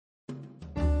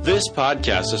This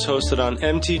podcast is hosted on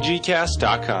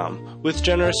mtgcast.com with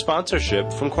generous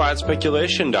sponsorship from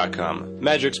quietspeculation.com,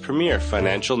 Magic's premier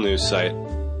financial news site.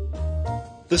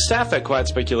 The staff at Quiet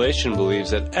Speculation believes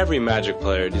that every Magic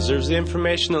player deserves the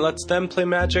information that lets them play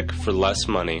Magic for less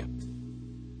money.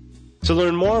 To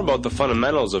learn more about the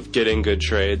fundamentals of getting good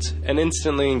trades and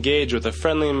instantly engage with a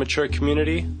friendly and mature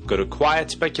community, go to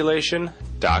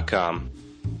quietspeculation.com.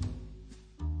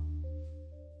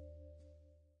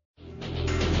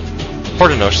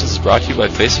 Horde Notions is brought to you by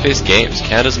Face-to-Face Games,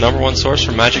 Canada's #1 source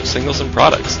for Magic singles and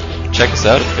products. Check us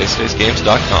out at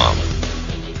facefacegames.com.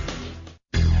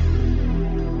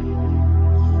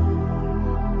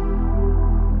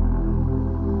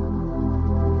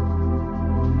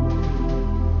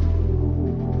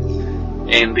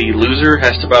 And the loser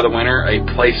has to buy the winner a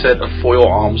playset of Foil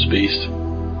Alms Beast.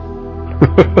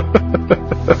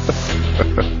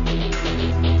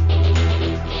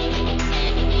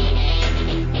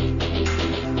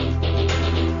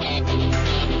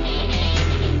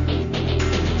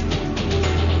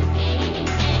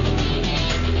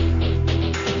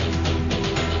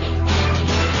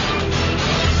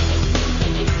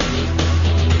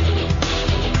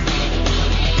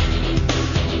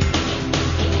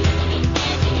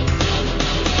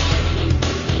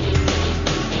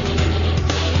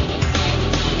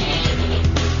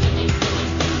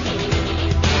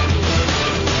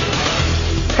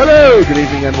 Hello, good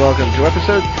evening, and welcome to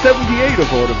episode 78 of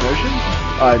Horde Notions.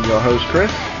 I'm your host,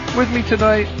 Chris. With me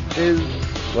tonight is,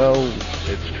 well,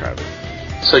 it's Travis.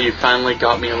 So you finally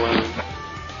got me alone.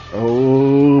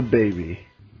 Oh, baby.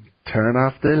 Turn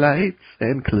off the lights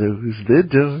and close the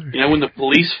door. You know, when the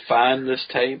police find this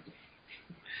tape,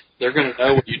 they're going to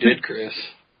know what you did, Chris.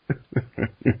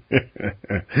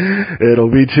 It'll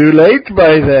be too late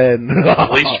by then.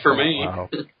 At least for me. Wow.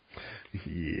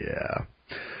 Yeah.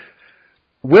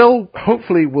 Will,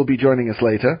 hopefully, will be joining us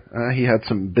later. He had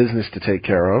some business to take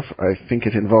care of. I think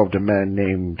it involved a man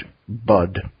named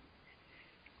Bud.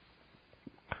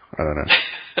 I don't know.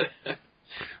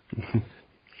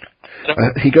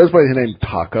 He goes by the name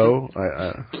Taco.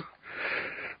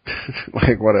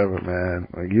 Like, whatever, man.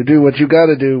 Like, you do what you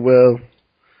gotta do, Will.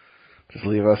 Just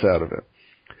leave us out of it.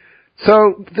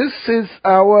 So, this is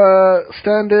our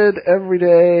standard,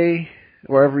 everyday,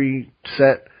 or every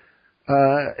set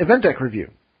event deck review.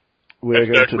 We're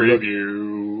going to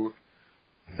review.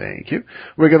 Thank you.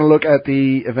 We're going to look at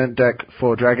the event deck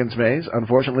for Dragon's Maze.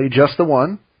 Unfortunately, just the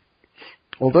one.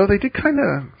 Although they did kind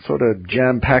of sort of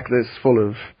jam-pack this full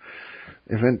of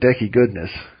event decky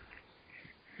goodness.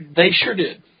 They sure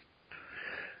did.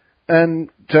 And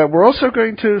we're also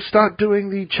going to start doing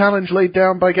the challenge laid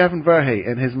down by Gavin Verhey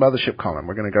in his Mothership column.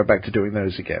 We're going to go back to doing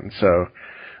those again. So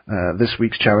this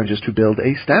week's challenge is to build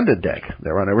a standard deck.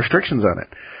 There are no restrictions on it.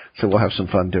 So we'll have some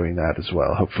fun doing that as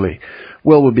well. Hopefully,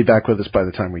 Will be back with us by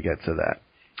the time we get to that.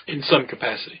 In some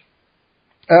capacity.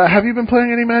 Have you been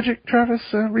playing any Magic,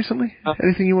 Travis, recently?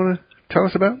 Anything you want to tell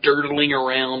us about? Dirtling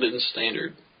around in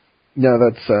Standard. No,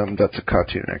 that's a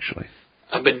cartoon, actually.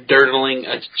 I've been dirtling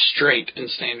straight in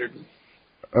Standard.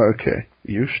 Okay.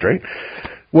 You straight?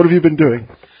 What have you been doing?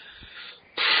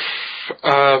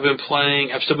 I've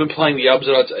still been playing the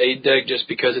Obsidian's Aid deck just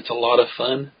because it's a lot of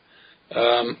fun.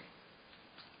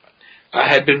 I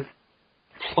had been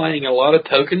playing a lot of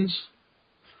tokens,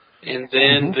 and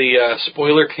then the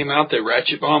spoiler came out that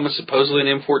Ratchet Bomb is supposedly an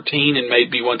M14 and made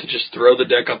me want to just throw the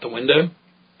deck out the window.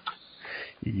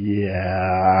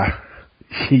 Yeah.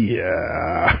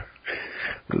 Yeah.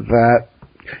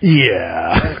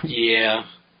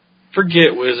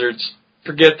 Forget Wizards.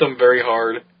 Forget them very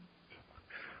hard.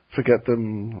 Forget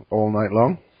them all night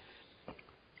long?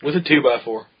 With a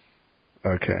 2x4.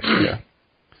 Okay, yeah.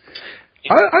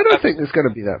 I don't think it's going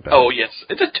to be that bad. Oh, yes.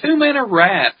 It's a 2-mana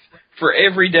Wrath for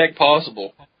every deck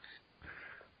possible.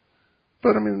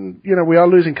 But, I mean, you know, we are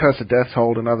losing Curse of Death's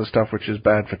Hold and other stuff, which is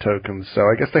bad for tokens, so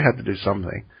I guess they had to do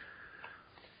something.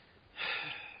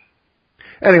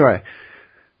 Anyway.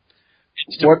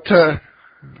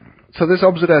 So this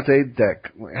Obsidian's Aid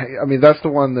deck, I mean, that's the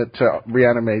one that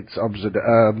reanimates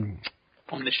Omniscience.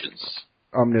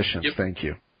 Omniscience, yep. Thank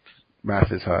you.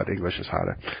 Math is hard, English is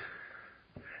harder.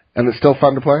 And it's still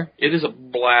fun to play? It is a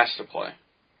blast to play.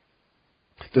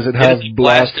 Does it have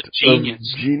Blast of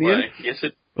Genius? Yes,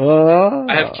 it.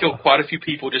 I have killed quite a few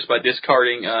people just by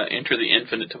discarding Enter the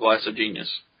Infinite to Blast of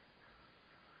Genius.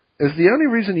 Is the only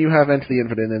reason you have Enter the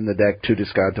Infinite in the deck to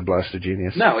discard to Blast of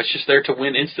Genius? No, it's just there to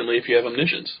win instantly if you have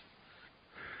Omniscience.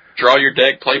 Draw your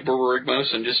deck, play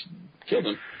Borborygmos, and just kill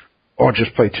them. Or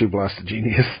just play 2 Blast of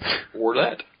Genius. Or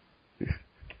that.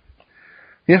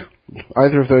 Yeah,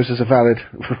 either of those is a valid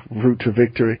route to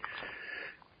victory.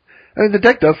 I mean, the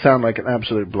deck does sound like an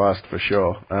absolute blast for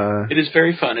sure. It is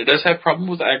very fun. It does have problems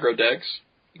with aggro decks,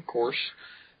 of course.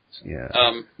 Yeah.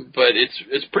 But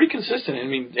it's pretty consistent. I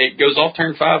mean, it goes off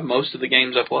turn 5 most of the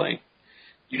games I play.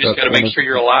 You just got to make sure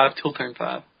you're alive till turn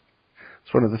 5.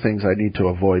 It's one of the things I need to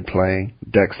avoid playing,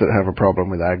 decks that have a problem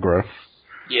with aggro.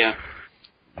 Yeah.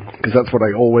 Because that's what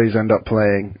I always end up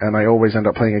playing, and I always end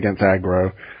up playing against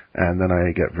aggro, and then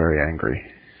I get very angry.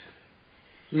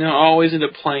 No, I always end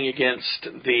up playing against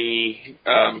the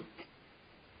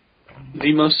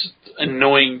most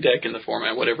annoying deck in the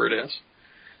format, whatever it is.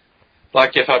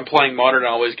 Like if I'm playing Modern, I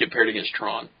always get paired against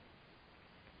Tron.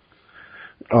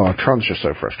 Oh, Tron's just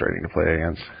so frustrating to play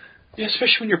against. Yeah,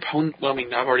 especially when your opponent... Well, I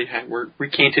mean, I've already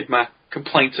recanted my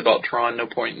complaints about Tron. No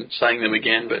point in saying them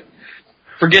again, but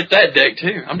forget that deck,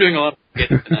 too. I'm doing a lot of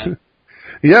forgetting tonight.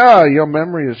 Yeah, your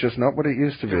memory is just not what it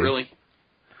used to be. Really?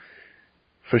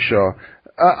 For sure.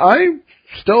 I'm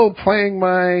still playing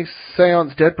my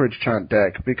Seance Deadbridge Chant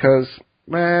deck because,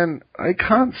 man, I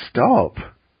can't stop.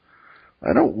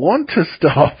 I don't want to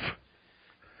stop.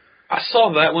 I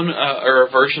saw that one, or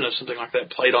a version of something like that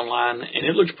played online, and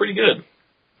it looks pretty good.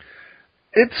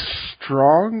 It's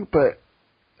strong, but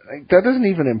that isn't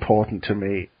even important to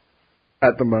me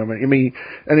at the moment. I mean,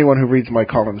 anyone who reads my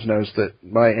columns knows that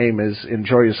my aim is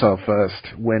enjoy yourself first,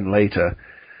 win later.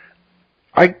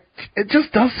 It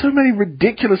just does so many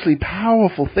ridiculously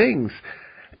powerful things.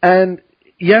 And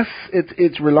yes,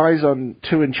 it relies on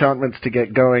 2 enchantments to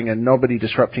get going and nobody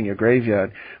disrupting your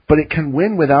graveyard, but it can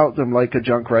win without them like a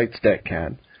Junk Rights deck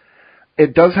can.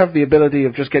 It does have the ability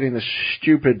of just getting the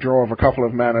stupid draw of a couple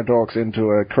of mana dorks into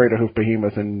a Crater Hoof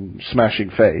Behemoth and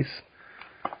smashing face.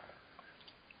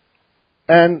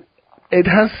 And it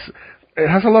has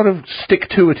a lot of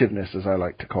stick-to-itiveness, as I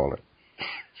like to call it.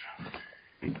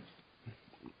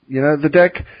 You know, the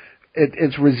deck,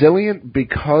 it's resilient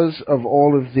because of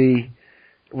all of the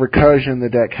recursion the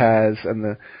deck has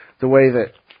and the way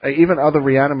that even other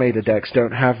Reanimator decks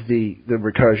don't have the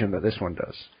recursion that this one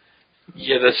does.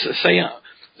 Yeah, the Seance.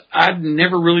 I'd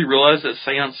never really realized that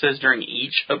Seance says during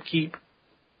each upkeep.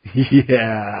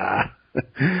 Yeah.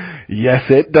 Yes,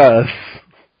 it does.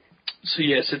 So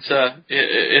yes,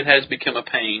 it has become a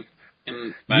pain.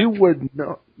 You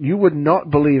would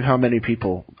not believe how many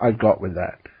people I've got with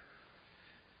that.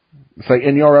 It's like,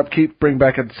 in your upkeep, bring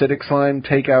back a acidic slime,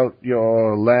 take out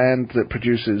your land that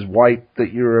produces white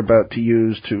that you're about to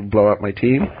use to blow up my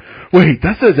team. Wait,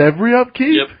 that says every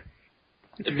upkeep? Yep.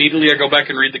 Immediately I go back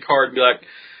and read the card and be like,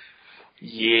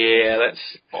 yeah, that's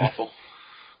awful.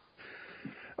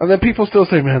 And then people still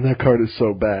say, man, that card is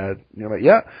so bad. And you're like,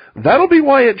 yeah, that'll be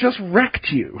why it just wrecked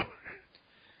you.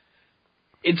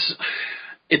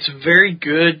 It's very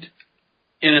good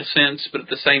in a sense, but at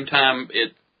the same time,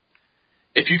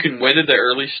 if you can weather the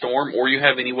early storm or you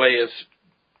have any way of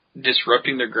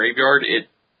disrupting their graveyard,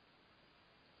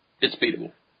 it's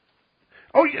beatable.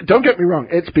 Oh, yeah, don't get me wrong,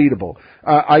 it's beatable.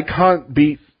 I can't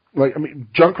beat,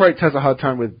 Junk Rights has a hard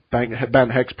time with Ban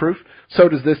Hexproof, so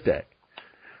does this deck.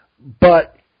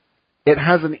 But it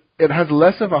has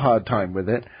less of a hard time with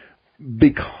it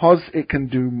because it can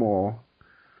do more.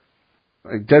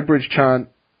 Like Deadbridge Chant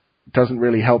doesn't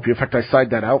really help you. In fact, I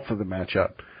side that out for the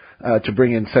matchup to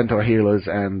bring in Centaur Healers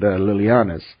and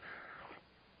Lilianas.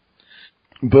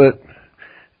 But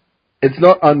it's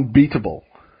not unbeatable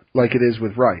like it is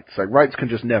with Rights. Like, Rights can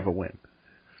just never win.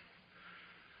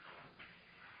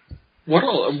 What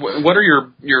are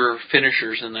your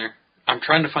finishers in there? I'm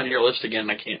trying to find your list again.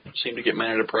 I can't seem to get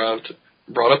Mana Deprived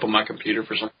brought up on my computer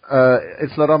for some.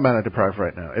 It's not on Mana Deprived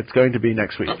right now. It's going to be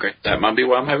next week. Okay, that might be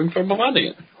why I'm having trouble finding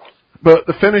it. But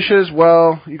the finishers,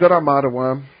 well, you got Armada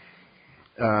Worm,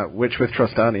 which with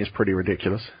Trustani is pretty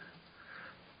ridiculous.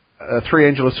 3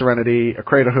 Angel of Serenity, a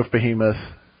Crater Hoof Behemoth,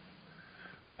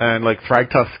 and like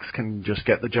Thragtusks can just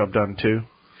get the job done too.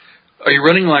 Are you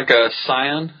running like a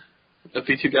Scion of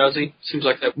V2 Gazi? Seems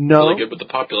like that's really good with the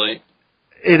Populate.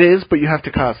 It is, but you have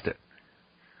to cast it.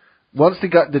 Once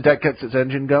the deck gets its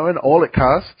engine going, all it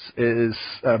casts is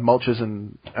Mulches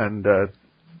and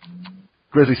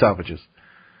Grizzly Salvages.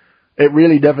 It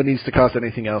really never needs to cast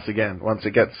anything else again once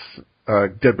it gets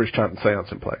Deadbridge Chant and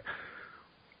Seance in play.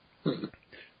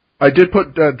 I did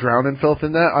put Drown in Filth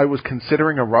in there. I was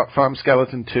considering a Rot Farm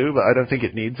Skeleton too, but I don't think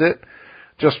it needs it.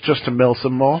 Just to mill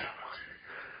some more.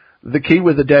 The key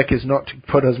with the deck is not to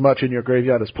put as much in your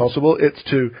graveyard as possible. It's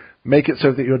to make it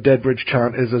so that your Deadbridge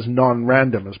Chant is as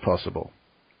non-random as possible.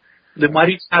 Then why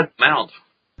do you side them out?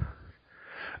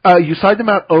 You side them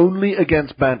out only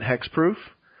against Bant Hexproof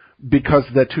because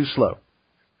they're too slow.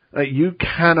 You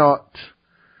cannot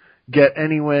get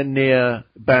anywhere near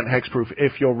Bant Hexproof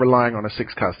if you're relying on a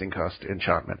 6 casting cost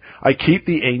enchantment. I keep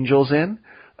the Angels in,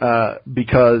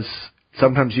 because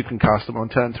sometimes you can cast them on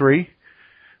turn 3,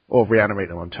 or reanimate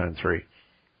them on turn 3.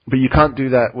 But you can't do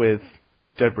that with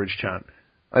Deadbridge Chant.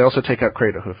 I also take out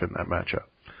Craterhoof in that matchup.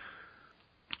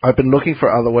 I've been looking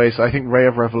for other ways. I think Ray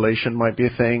of Revelation might be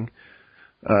a thing.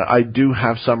 I do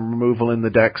have some removal in the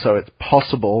deck, so it's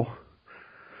possible,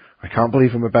 I can't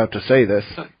believe I'm about to say this,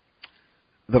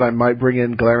 that I might bring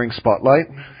in Glaring Spotlight.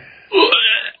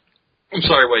 I'm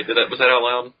sorry, wait, was that out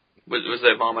loud? Was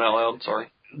that vomit out loud?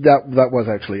 Sorry. That was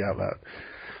actually out loud.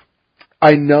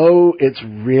 I know it's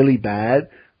really bad,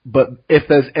 but if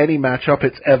there's any matchup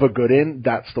it's ever good in,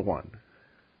 that's the one.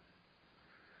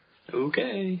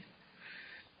 Okay.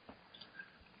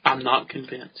 I'm not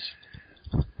convinced.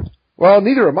 Well,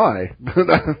 neither am I.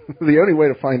 The only way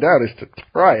to find out is to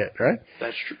try it, right?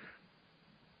 That's true.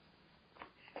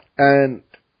 And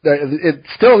it's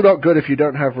still not good if you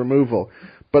don't have removal.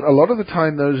 But a lot of the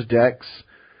time those decks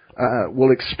will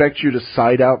expect you to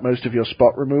side out most of your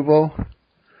spot removal.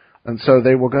 And so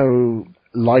they will go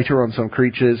lighter on some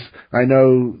creatures. I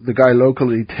know the guy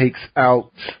locally takes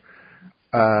out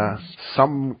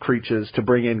some creatures to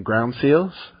bring in Ground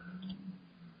Seals.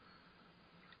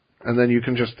 And then you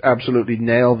can just absolutely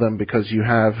nail them because you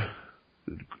have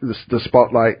the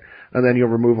spotlight, and then your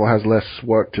removal has less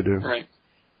work to do. Right.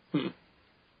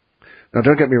 Now,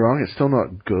 don't get me wrong, it's still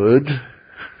not good.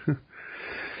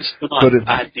 It's still not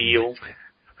ideal.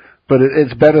 But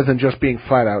it's better than just being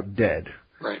flat out dead.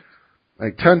 Right.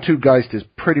 Like, turn 2 Geist is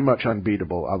pretty much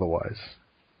unbeatable otherwise.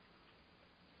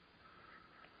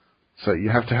 So you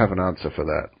have to have an answer for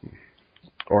that.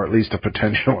 Or at least a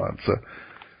potential answer.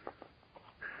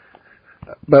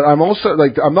 But I'm also,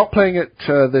 I'm not playing it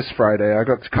this Friday. I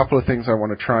got a couple of things I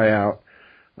want to try out.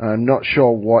 I'm not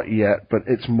sure what yet, but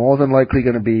it's more than likely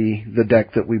going to be the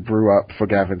deck that we brew up for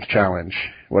Gavin's challenge,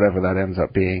 whatever that ends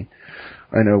up being.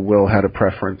 I know Will had a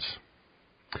preference.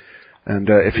 And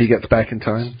if he gets back in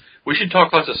time... We should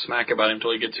talk lots of smack about him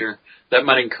until he gets here. That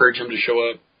might encourage him to show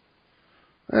up.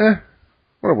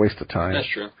 What a waste of time. That's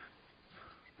true.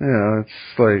 Yeah,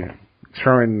 it's like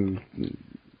throwing...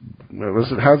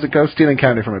 how's it go? Stealing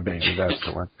candy from a baby, that's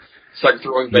the one. It's like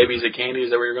throwing babies at candy,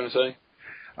 is that what you're going to say?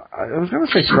 I was going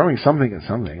to say throwing something at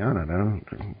something, I don't know.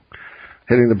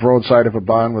 Hitting the broadside of a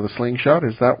barn with a slingshot,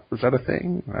 is that a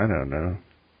thing? I don't know.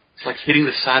 It's like hitting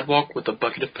the sidewalk with a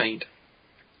bucket of paint.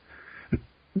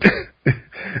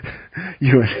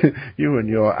 You and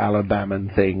your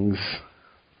Alabaman things.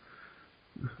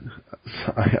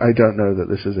 I don't know that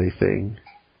this is a thing.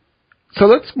 So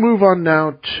let's move on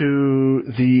now to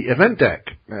the event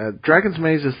deck. Dragon's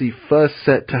Maze is the first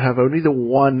set to have only the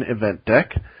one event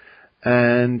deck,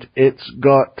 and it's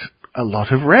got a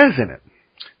lot of rares in it.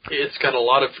 It's got a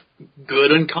lot of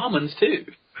good uncommons, too.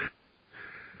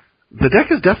 The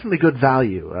deck is definitely good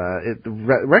value.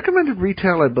 Recommended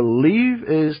retail, I believe,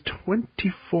 is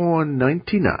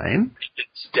 $24.99.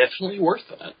 It's definitely worth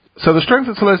that. So the Strength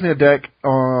of Selesnya deck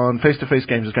on face-to-face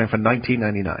games is going for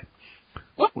 $19.99.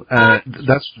 What?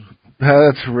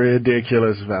 That's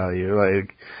ridiculous value.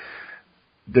 Like,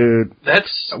 dude,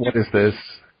 what is this?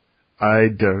 I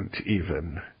don't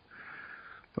even.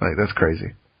 Like, that's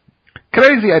crazy.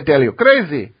 Crazy, I tell you,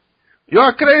 crazy. You're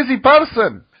a crazy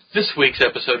person. This week's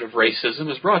episode of Racism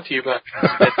is brought to you by...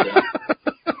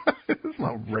 It's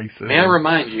not racism. May I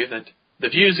remind you that the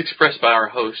views expressed by our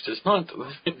host does not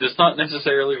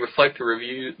necessarily reflect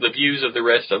the views of the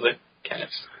rest of the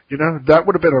cast. You know, that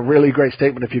would have been a really great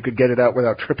statement if you could get it out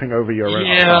without tripping over your own.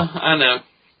 Yeah, I know.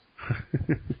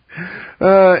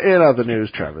 In other news,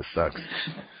 Travis sucks.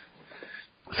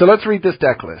 So let's read this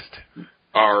deck list.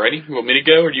 Alrighty. You want me to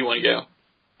go, or do you want to go?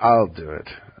 I'll do it.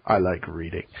 I like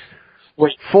reading.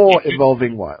 Wait, 4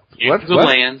 Evolving Wilds. You do the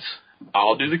lands,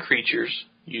 I'll do the creatures,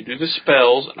 you do the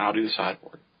spells, and I'll do the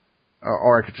sideboard.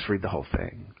 Or I could just read the whole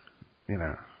thing. You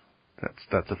know,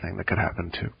 that's a thing that could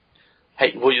happen too.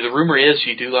 Hey, well, the rumor is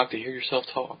you do like to hear yourself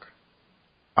talk.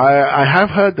 I have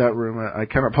heard that rumor. I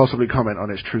cannot possibly comment on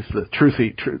its truthfulness, Chris.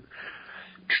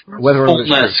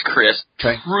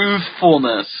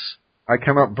 Truthfulness. I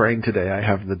cannot brain today. I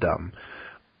have the dumb.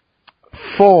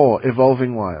 4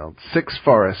 Evolving Wilds, 6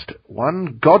 Forest,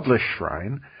 1 Godless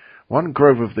Shrine, 1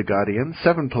 Grove of the Guardian,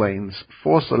 7 Plains,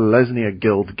 4 Selesnya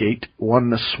Guild Gate,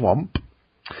 1 Swamp,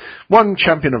 1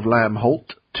 Champion of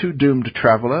Lambholt, 2 Doomed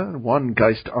Traveller, 1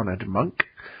 Geist-Honored Monk,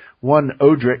 1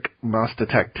 Odric Master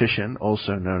Tactician,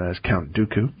 also known as Count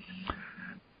Dooku,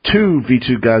 2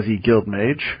 Vitu-Ghazi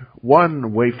Guildmage,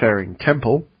 1 Wayfaring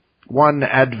Temple, 1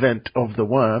 Advent of the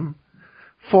Worm,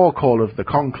 4 Call of the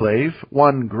Conclave,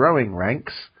 1 Growing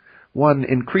Ranks, 1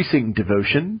 increasing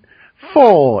devotion,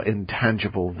 4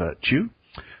 intangible virtue,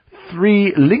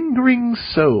 3 lingering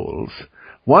souls,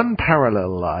 1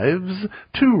 parallel lives,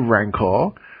 2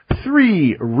 rancor,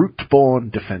 3 root-born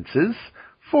defenses,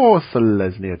 4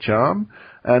 Selesnya charm,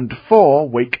 and 4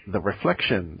 wake the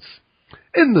reflections.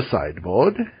 In the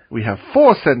sideboard, we have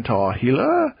 4 centaur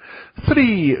healer,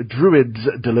 3 druids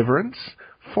deliverance,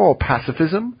 4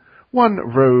 pacifism, 1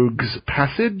 rogue's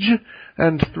passage,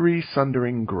 and 3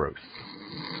 sundering growth.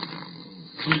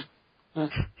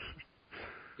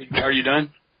 Are you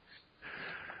done?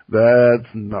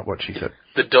 That's not what she said.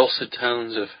 The dulcet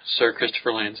tones of Sir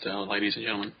Christopher Lansdale, ladies and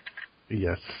gentlemen.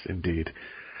 Yes, indeed.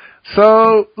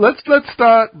 So let's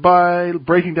start by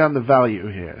breaking down the value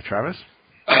here, Travis.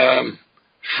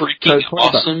 Freaking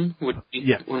awesome would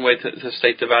be one way to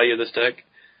state the value of this deck.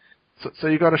 So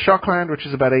you got a Shockland, which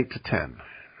is about 8 to 10.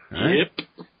 Right?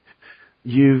 Yep.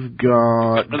 You've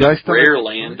got Geist rare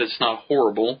land that's not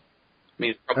horrible. I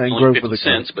mean, it's probably only 50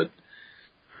 cents, but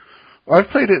I've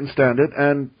played it in Standard,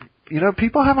 and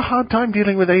people have a hard time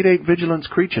dealing with 8/8 vigilance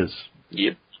creatures.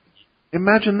 Yep.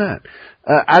 Imagine that.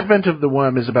 Advent of the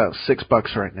Worm is about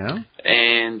 $6 right now,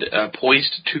 and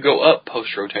poised to go up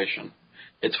post rotation.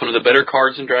 It's one of the better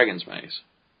cards in Dragon's Maze,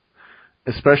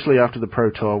 especially after the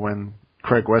Pro Tour when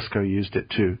Craig Wesco used it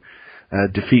to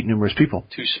defeat numerous people.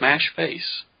 To smash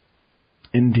face.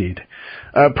 Indeed.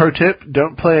 Pro tip,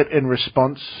 don't play it in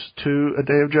response to a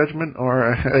Day of Judgment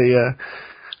or a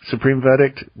Supreme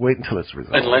Verdict. Wait until it's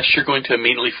resolved. Unless you're going to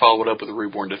immediately follow it up with the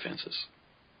Reborn Defenses.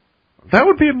 That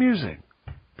would be amusing.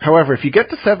 However, if you get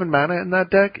to 7 mana in that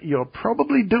deck, you're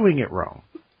probably doing it wrong.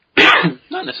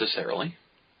 Not necessarily.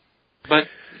 But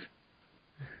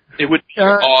it would be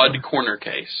an odd corner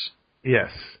case.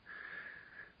 Yes.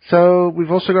 So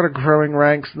we've also got a growing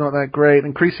ranks, not that great.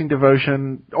 Increasing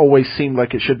devotion always seemed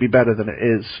like it should be better than it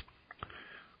is.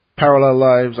 Parallel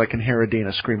lives, I can hear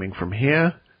Adina screaming from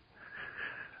here.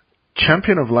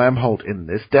 Champion of Lambholt in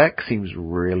this deck seems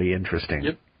really interesting.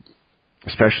 Yep.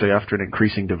 Especially after an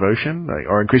increasing devotion,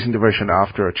 or increasing devotion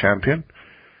after a champion.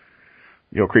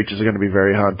 Your creatures are going to be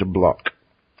very hard to block.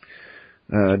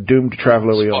 Doomed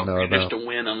Traveler we all know about. Just to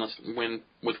win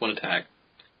with one attack.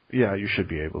 Yeah, you should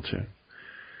be able to.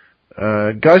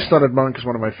 Geist-Honored Monk is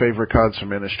one of my favorite cards from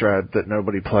Innistrad that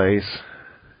nobody plays.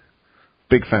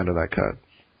 Big fan of that card.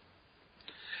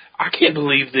 I can't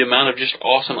believe the amount of just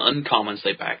awesome uncommons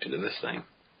they packed into this thing.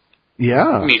 Yeah.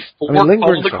 I mean, 4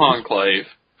 Call of the Conclave,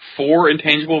 4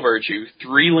 Intangible Virtue,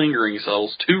 3 Lingering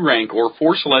Souls, 2 Rancor,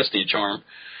 4 Celestia Charm.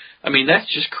 I mean, that's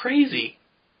just crazy.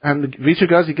 And the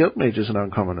Vitu-Ghazi Guild Mage is an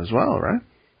uncommon as well, right?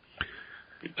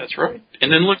 That's right.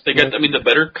 And then look, they got, the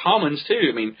better commons too.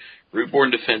 I mean,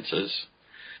 Rootborn Defenses.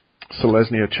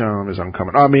 Selesnya Charm is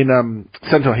uncommon.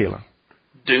 Centaur Healer.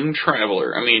 Doom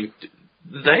Traveler. I mean,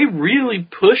 they really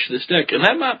push this deck, and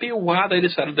that might be why they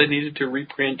decided they needed to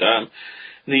reprint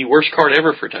the worst card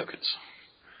ever for tokens.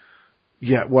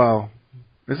 Yeah, well,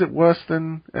 is it worse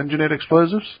than Engineered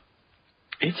Explosives?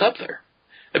 It's up there.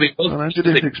 I mean, both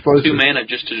Engineered Explosives 2 mana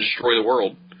just to destroy the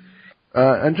world.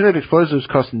 Engineered Explosives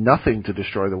cost nothing to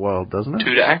destroy the world, doesn't it?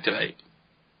 2 to activate.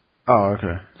 Oh,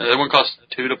 okay. That one costs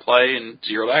 2 to play and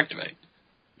 0 to activate.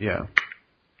 Yeah.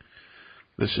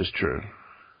 This is true.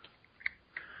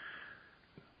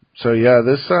 So yeah,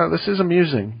 this is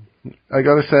amusing. I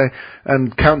gotta say,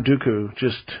 and Count Dooku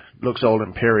just looks all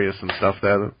imperious and stuff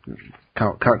there.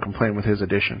 Can't complain with his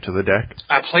addition to the deck.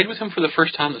 I played with him for the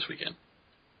first time this weekend.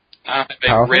 I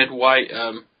have a red-white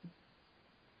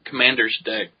Commander's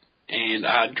deck, and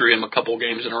I drew him a couple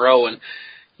games in a row, and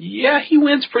yeah, he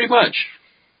wins pretty much.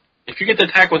 If you get to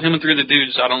attack with him and 3 other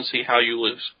dudes, I don't see how you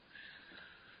lose.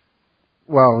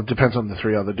 Well, it depends on the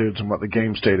 3 other dudes and what the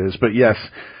game state is, but yes,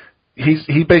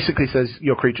 he basically says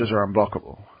your creatures are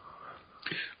unblockable.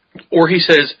 Or he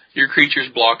says your creatures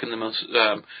block in the most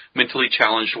mentally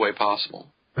challenged way possible.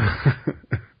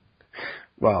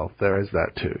 Well, there is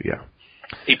that too, yeah.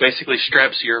 He basically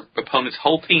straps your opponent's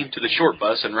whole team to the short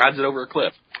bus and rides it over a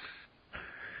cliff.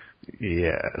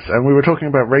 Yes, and we were talking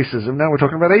about racism, now we're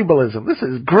talking about ableism. This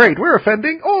is great, we're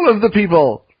offending all of the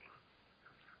people!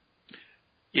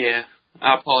 Yeah,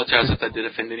 I apologize if that did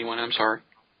offend anyone, I'm sorry.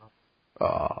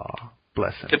 Aw,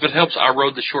 bless him. If it helps, I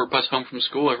rode the short bus home from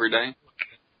school every day.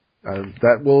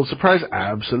 That will surprise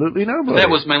absolutely nobody. That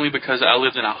was mainly because I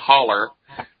lived in a holler,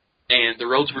 and the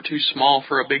roads were too small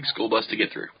for a big school bus to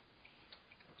get through.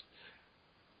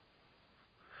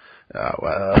 Oh,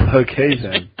 well, okay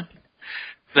then.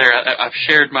 There, I've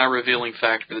shared my revealing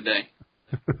fact for the day.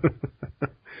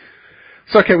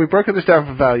 So, okay, we've broken this down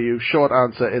for value. Short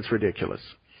answer, it's ridiculous.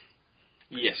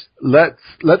 Yes.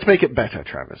 Let's make it better,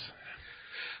 Travis.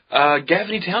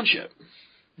 Gaffney Township.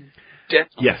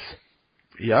 Definitely. Yes.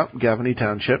 Yep, Gaffney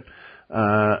Township.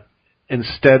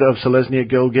 Instead of Selesnya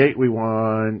Guildgate, we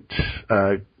want,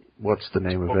 what's the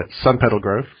name of it? Sunpetal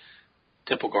Grove.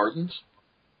 Temple Gardens.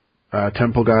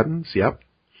 Temple Gardens, yep.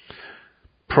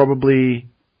 Probably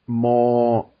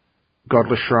more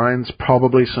Godless Shrines,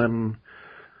 probably some...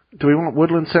 Do we want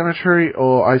Woodland Cemetery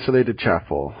or Isolated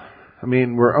Chapel? I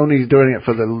mean, we're only doing it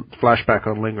for the flashback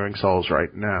on Lingering Souls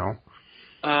right now.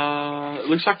 It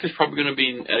looks like there's probably going to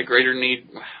be a greater need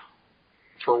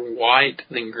for white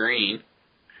than green.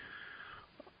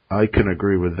 I can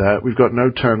agree with that. We've got no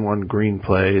turn 1 green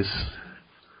plays,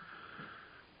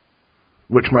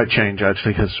 which might change,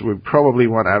 actually, because we probably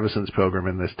want Avacyn's Pilgrim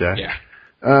in this deck. Yeah.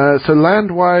 So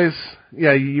land-wise,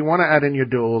 yeah, you want to add in your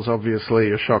duels, obviously,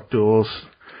 your shock duels.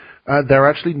 They're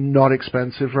actually not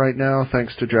expensive right now,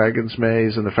 thanks to Dragon's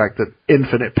Maze and the fact that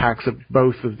infinite packs of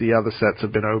both of the other sets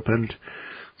have been opened.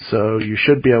 So you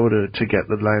should be able to get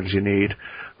the lands you need.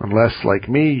 Unless, like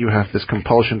me, you have this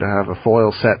compulsion to have a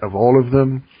foil set of all of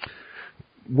them.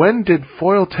 When did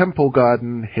Foil Temple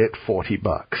Garden hit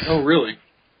 $40? Oh, really?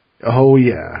 Oh,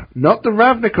 yeah. Not the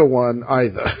Ravnica one,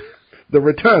 either. The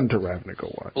Return to Ravnica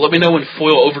one. Well, let me know when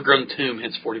Foil Overgrown Tomb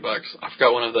hits $40. I've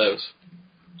got one of those.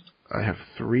 I have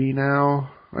 3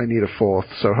 now. I need a 4th,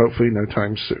 so hopefully no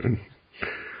time soon.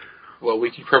 Well, we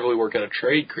could probably work out a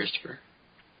trade, Christopher.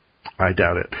 I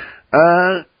doubt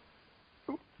it.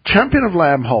 Champion of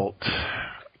Lambholt.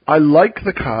 I like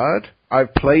the card.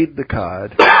 I've played the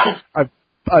card.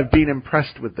 I've been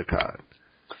impressed with the card.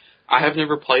 I have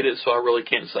never played it, so I really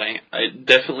can't say. It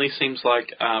definitely seems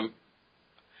like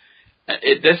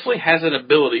it definitely has an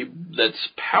ability that's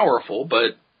powerful,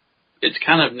 but it's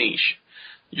kind of niche.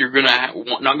 You're not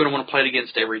going to want to play it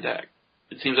against every deck.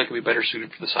 It seems like it would be better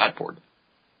suited for the sideboard.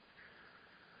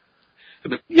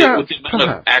 Yeah, with the amount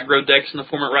of aggro decks in the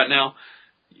format right now,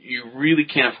 you really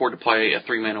can't afford to play a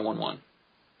 3-mana 1/1.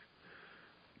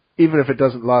 Even if it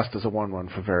doesn't last as a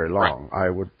 1/1 for very long,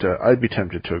 right. I'd be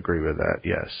tempted to agree with that.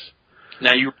 Yes.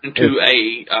 Now you run into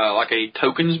a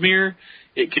tokens mirror,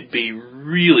 it could be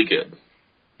really good.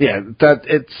 Yeah,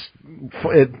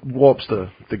 it warps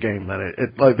the game. Then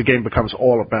the game becomes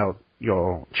all about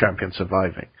your champion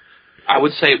surviving. I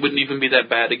would say it wouldn't even be that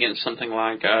bad against something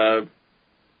like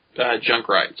Junk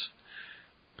Rights.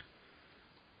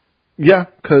 Yeah,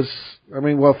 because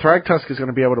Thragtusk is going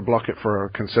to be able to block it for a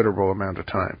considerable amount of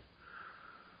time.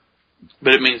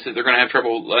 But it means that they're going to have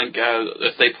trouble,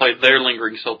 if they play their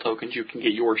Lingering Soul tokens, you can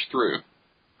get yours through.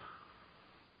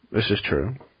 This is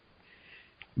true.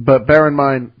 But bear in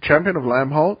mind, Champion of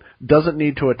Lambholt doesn't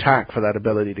need to attack for that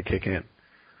ability to kick in.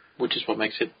 Which is what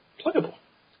makes it playable.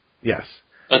 Yes.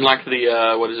 Unlike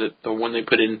the one they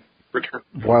put in Return.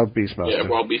 Wild Beastmaster. Yeah,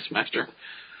 Wild Beastmaster.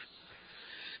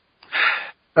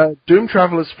 Doom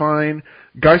Traveler's fine.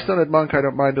 Geist Honored Monk I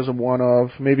don't mind as a 1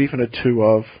 of, maybe even a 2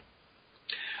 of.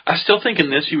 I still think in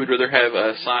this you would rather have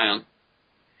a Scion.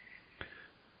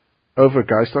 Over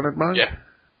Geist Honored Monk? Yeah.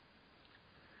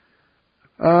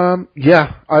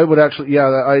 Yeah, I would actually,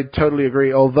 I totally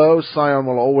agree. Although Scion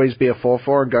will always be a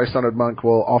 4/4 and Geist Honored Monk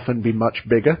will often be much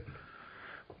bigger,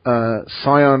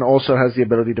 Scion also has the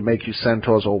ability to make you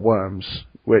centaurs or worms,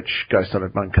 which Geist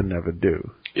Honored Monk can never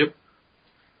do. Yep.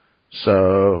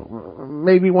 So,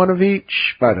 maybe 1 of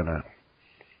each? I don't know.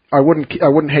 I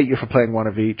wouldn't hate you for playing 1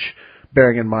 of each,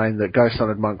 bearing in mind that Geist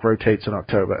Honored Monk rotates in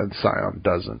October and Scion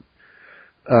doesn't.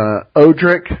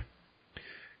 Odric,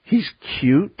 he's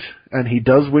cute, and he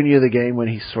does win you the game when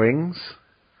he swings.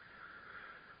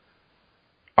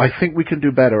 I think we can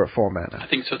do better at 4 mana. I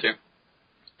think so too.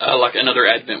 Like another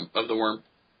Advent of the Worm.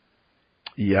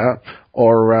 Yeah.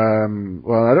 Or,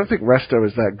 I don't think Resto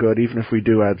is that good, even if we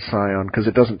do add Scion, because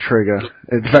it doesn't trigger.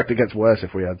 In fact, it gets worse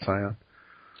if we add Scion.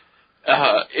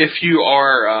 If you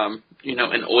are,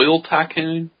 an oil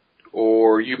tycoon,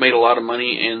 or you made a lot of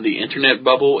money in the internet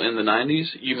bubble in the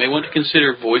 90s, you may want to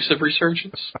consider Voice of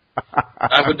Resurgence.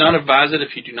 I would not advise it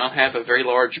if you do not have a very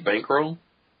large bankroll.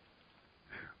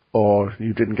 Or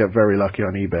you didn't get very lucky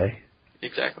on eBay.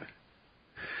 Exactly.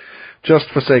 Just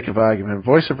for sake of argument,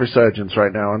 Voice of Resurgence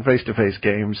right now on face-to-face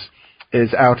games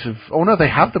is out of... Oh no, they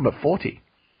have them at 40.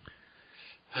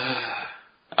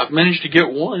 I've managed to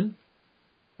get 1.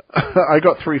 I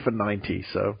got 3 for 90,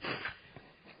 so...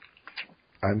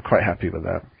 I'm quite happy with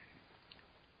that.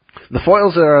 The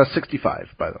foils are 65,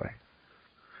 by the way.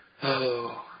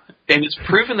 Oh, and it's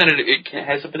proven that it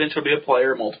has the potential to be a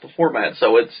player in multiple formats,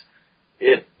 so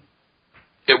it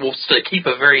will keep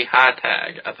a very high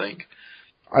tag, I think.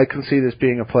 I can see this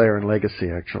being a player in Legacy,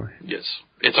 actually. Yes.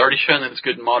 It's already shown that it's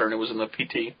good in Modern. It was in the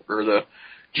PT, or the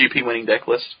GP winning deck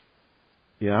list.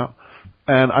 Yeah.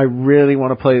 And I really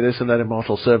want to play this in that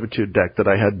Immortal Servitude deck that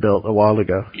I had built a while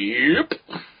ago. Yep.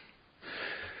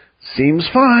 Seems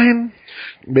fine.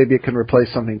 Maybe it can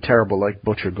replace something terrible like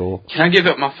Butcher Gore. Can I give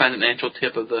up my financial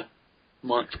tip of the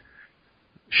month?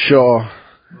 Sure.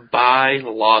 Buy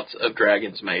lots of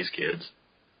Dragon's Maze, kids.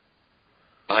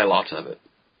 Buy lots of it.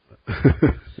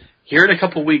 Here in a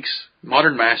couple weeks,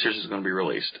 Modern Masters is going to be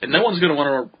released. And no one's going to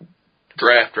want to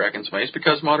draft Dragon's Maze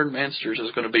because Modern Masters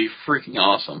is going to be freaking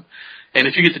awesome. And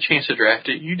if you get the chance to draft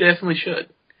it, you definitely should.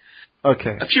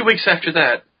 Okay. A few weeks after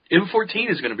that,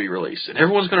 M14 is going to be released. And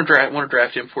everyone's going to want to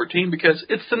draft M14 because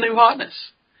it's the new hotness.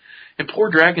 And poor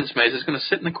Dragon's Maze is going to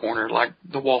sit in the corner like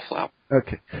the wallflower.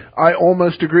 Okay. I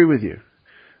almost agree with you.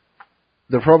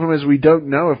 The problem is we don't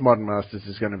know if Modern Masters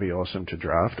is going to be awesome to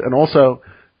draft. And also,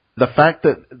 the fact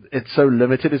that it's so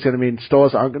limited is going to mean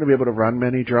stores aren't going to be able to run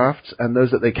many drafts, and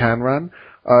those that they can run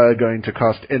are going to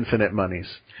cost infinite monies.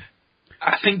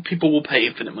 I think people will pay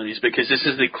infinite monies because this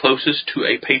is the closest to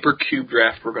a paper cube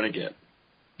draft we're going to get.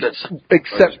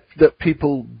 Except that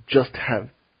people just have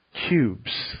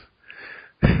cubes.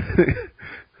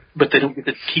 But they don't get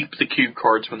to keep the cube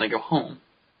cards when they go home.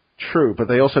 True, but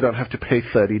they also don't have to pay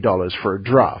 $30 for a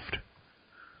draft.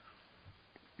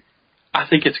 I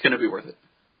think it's going to be worth it.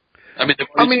 I mean, they've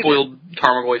already spoiled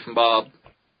Tarmogoyf and Bob.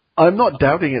 I'm not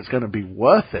doubting it's going to be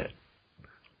worth it.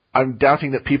 I'm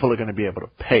doubting that people are going to be able to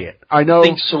pay it. I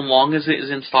think so long as it is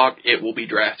in stock, it will be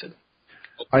drafted.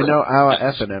 I know our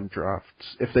F&M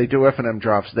drafts. If they do F&M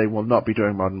drafts, they will not be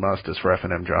doing Modern Masters for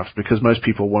F&M drafts because most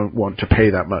people won't want to pay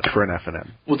that much for an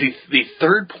F&M. Well, the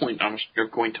third point I'm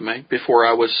going to make before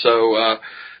I was so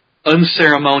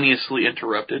unceremoniously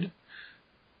interrupted,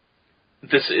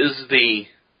 this is the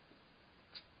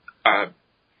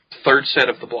third set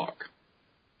of the block.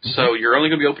 So you're only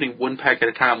going to be opening one pack at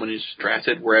a time when it's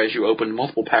drafted, whereas you open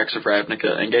multiple packs of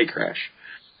Ravnica and Gatecrash.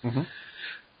 Mm-hmm.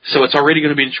 So it's already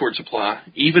going to be in short supply.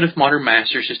 Even if Modern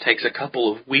Masters just takes a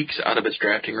couple of weeks out of its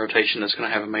drafting rotation, that's going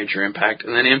to have a major impact.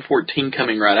 And then M14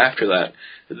 coming right after that.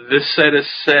 This set is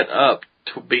set up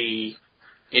to be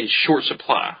in short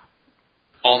supply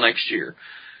all next year.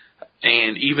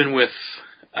 And even with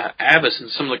Abyss and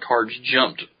some of the cards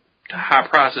jumped to high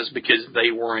prices because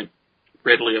they weren't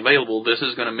readily available, this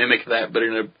is going to mimic that, but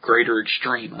in a greater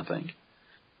extreme, I think.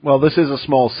 Well, this is a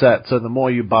small set, so the more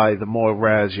you buy, the more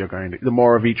rares you're going to, the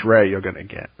more of each rare you're going to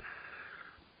get.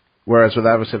 Whereas with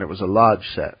Avacyn, it was a large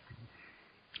set,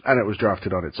 and it was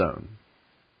drafted on its own.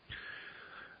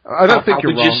 I don't think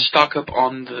you're wrong. I would just stock up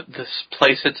on the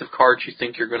play sets of cards you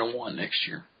think you're going to want next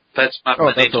year. That's my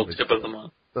financial tip of the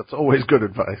month. That's always good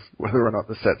advice, whether or not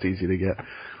the set's easy to get.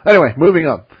 Anyway, moving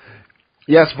on.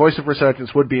 Yes, Voice of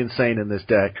Resurgence would be insane in this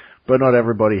deck, but not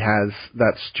everybody has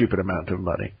that stupid amount of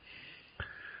money.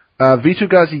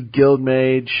 Vitu-Ghazi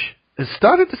Guildmage has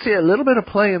started to see a little bit of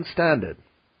play in Standard.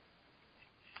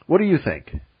 What do you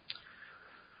think?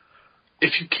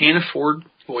 If you can't afford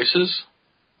voices,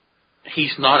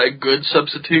 he's not a good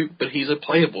substitute, but he's a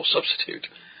playable substitute.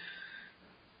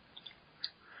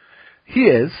 He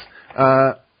is.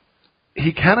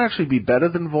 He can actually be better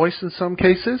than voice in some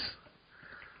cases,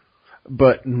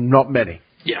 but not many.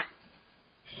 Yeah.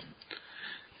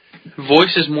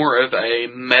 Voice is more of a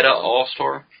meta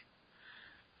all-star.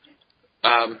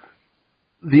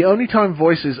 The only time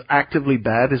voice is actively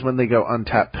bad is when they go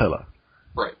untap pillar.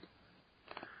 Right.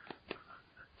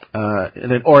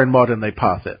 Or in modern they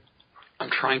path it. I'm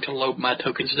trying to load my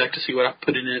tokens deck to see what I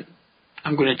put in it.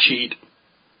 I'm going to cheat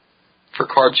for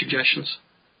card suggestions.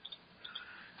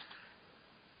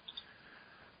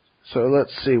 So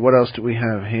let's see, what else do we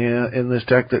have here in this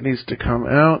deck that needs to come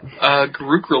out?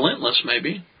 Garruk Relentless,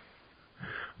 maybe.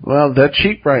 Well, they're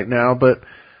cheap right now, but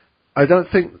I don't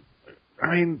think...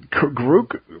 I mean,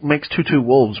 Garruk makes 2/2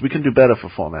 wolves. We can do better for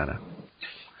 4 mana.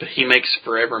 But he makes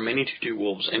forever many 2/2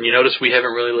 wolves. And you notice we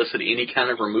haven't really listed any kind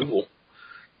of removal.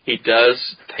 He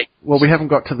does take... Well, we haven't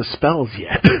got to the spells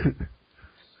yet.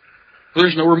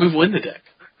 There's no removal in the deck.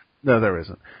 No, there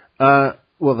isn't.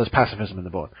 Well, there's pacifism in the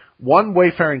board. 1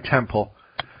 Wayfaring Temple.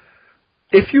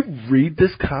 If you read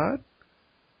this card,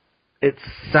 it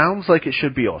sounds like it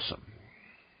should be awesome.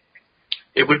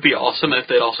 It would be awesome if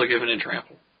they'd also given it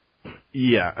Trample.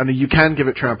 Yeah, and you can give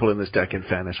it Trample in this deck, in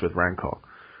fairness, with Rancor.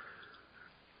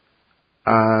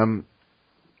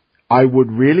 I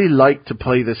would really like to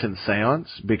play this in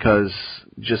Seance, because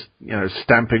just,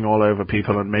 stamping all over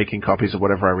people and making copies of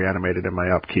whatever I reanimated in my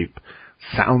upkeep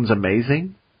sounds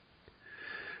amazing.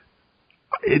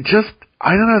 It just,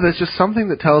 I don't know, there's just something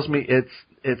that tells me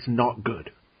it's not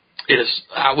good. It is,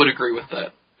 I would agree with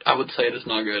that. I would say it is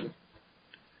not good.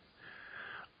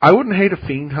 I wouldn't hate a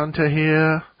Fiend Hunter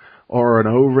here, or an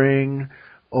O-Ring,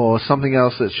 or something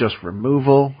else that's just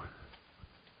removal.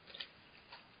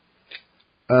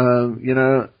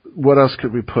 What else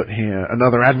could we put here?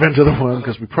 Another Advent of the Worm,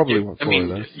 because we probably want 4 of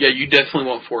those. Yeah, you definitely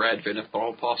want 4 Advent if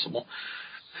all possible.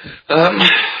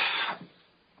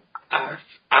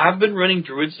 I've been running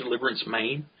Druid's Deliverance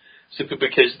main, simply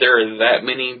because there are that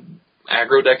many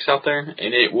aggro decks out there,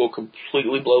 and it will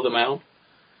completely blow them out.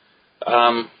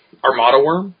 Armada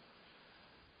Worm?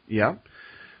 Yeah.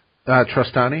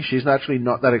 Trustani, she's actually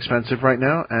not that expensive right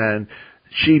now, and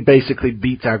she basically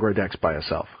beats aggro decks by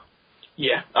herself.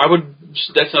 Yeah,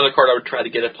 that's another card I would try to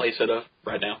get a playset of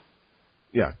right now.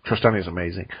 Yeah, Trustani is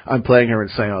amazing. I'm playing her in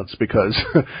Seance because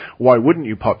why wouldn't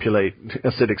you populate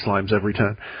acidic slimes every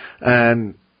turn?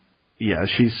 And yeah,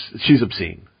 she's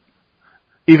obscene.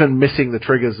 Even missing the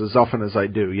triggers as often as I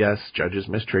do. Yes, judges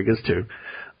miss triggers too.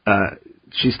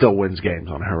 She still wins games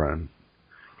on her own.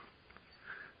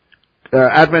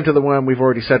 Advent of the Worm, we've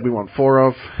already said we want 4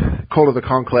 of. Call of the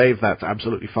Conclave, that's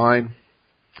absolutely fine.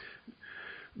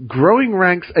 Growing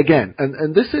ranks, again,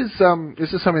 and this is something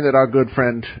that our good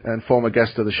friend and former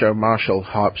guest of the show, Marshall,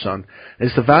 harps on,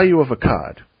 is the value of a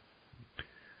card.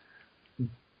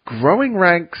 Growing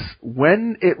ranks,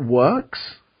 when it works,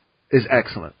 is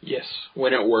excellent. Yes,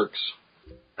 when it works.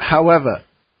 However,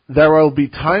 there will be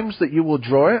times that you will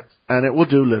draw it, and it will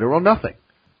do little or nothing.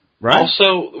 Right?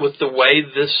 Also, with the way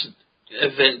this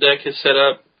event deck is set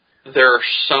up, there are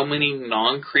so many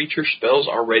non-creature spells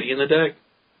already in the deck.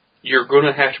 You're going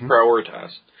to have to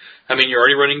prioritize. I mean, you're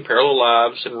already running Parallel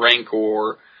Lives and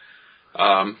Rancor,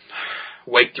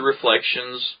 Wake the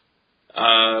Reflections,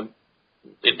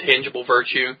 Intangible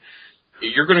Virtue.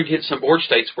 You're going to get some board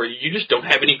states where you just don't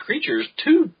have any creatures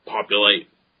to populate.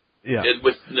 Yeah.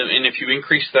 And if you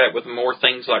increase that with more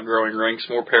things like Growing Ranks,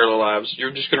 more Parallel Lives, you're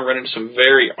just going to run into some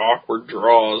very awkward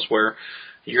draws where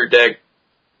your deck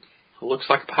looks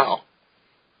like a pile.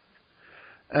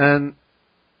 And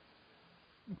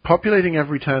populating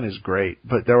every turn is great,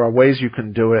 but there are ways you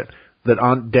can do it that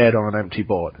aren't dead on an empty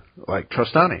board, like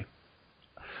Trostani.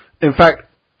 In fact,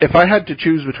 if I had to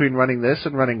choose between running this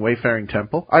and running Wayfaring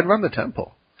Temple, I'd run the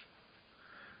Temple.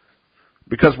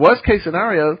 Because worst case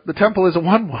scenario, the Temple is a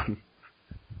 1/1.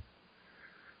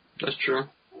 That's true.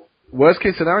 Worst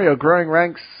case scenario, Growing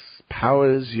Ranks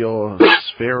powers your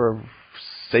sphere of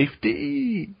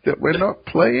safety that we're not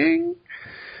playing.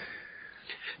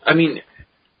 I mean,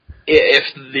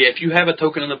 if you have a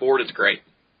token on the board, it's great.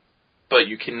 But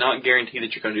you cannot guarantee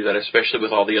that you're going to do that, especially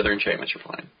with all the other enchantments you're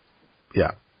playing.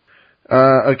 Yeah.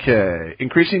 Okay.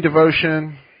 Increasing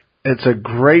Devotion. It's a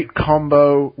great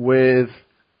combo with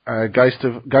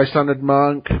Geist-Honored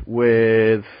Monk,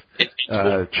 with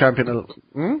Champion of...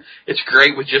 It's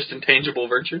great with just Intangible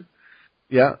Virtue.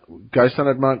 Yeah.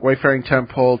 Geist-Honored Monk, Wayfaring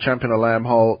Temple, Champion of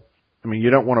Lambholt. I mean,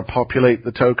 you don't want to populate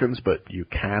the tokens, but you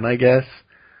can, I guess.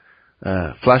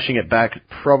 Flashing it back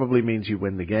probably means you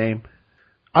win the game.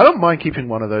 I don't mind keeping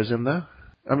one of those in there.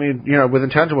 I mean, with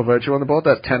Intangible Virtue on the board,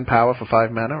 that's 10 power for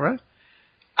 5 mana, right?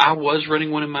 I was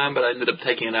running one in mine, but I ended up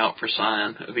taking it out for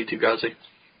Scion of Vitu-Ghazi.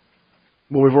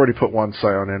 Well, we've already put 1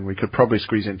 Scion in. We could probably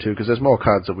squeeze in 2, because there's more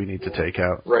cards that we need to take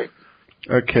out. Right.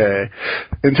 Okay.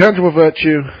 Intangible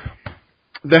Virtue.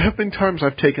 There have been times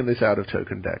I've taken this out of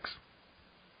token decks.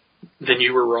 Then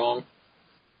you were wrong.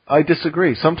 I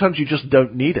disagree. Sometimes you just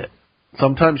don't need it.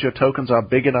 Sometimes your tokens are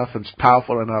big enough and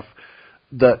powerful enough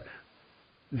that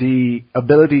the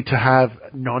ability to have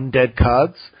non-dead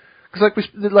cards, because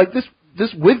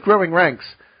this with Growing Ranks,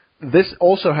 this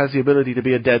also has the ability to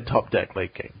be a dead top deck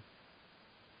late game.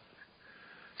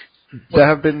 There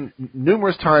have been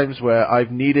numerous times where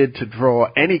I've needed to draw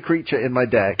any creature in my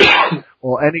deck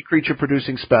or any creature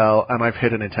producing spell, and I've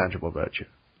hit an Intangible Virtue.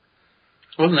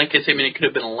 Well, in that case, I mean, it could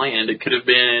have been a land. It could have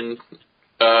been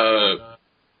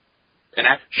an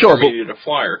activated a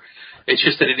flyer. It's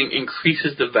just that it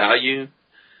increases the value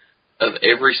of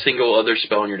every single other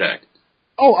spell in your deck.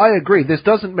 Oh, I agree. This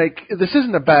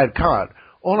isn't a bad card.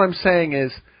 All I'm saying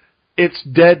is, it's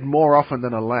dead more often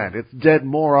than a land. It's dead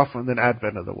more often than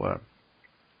Advent of the Worm.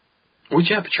 Well,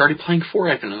 yeah, but you're already playing 4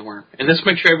 Advent of the Worm. And this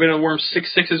makes your Advent of the Worm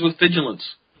 6/6s with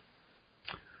Vigilance.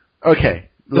 Okay.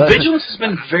 The Vigilance has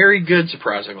been very good,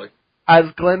 surprisingly. As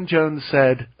Glenn Jones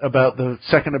said about the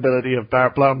second ability of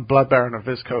Blood Baron of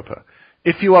Vizkopa,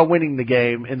 if you are winning the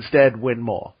game, instead win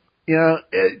more.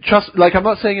 I'm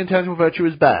not saying Intangible Virtue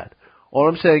is bad. All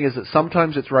I'm saying is that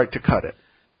sometimes it's right to cut it.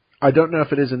 I don't know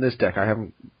if it is in this deck. I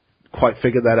haven't quite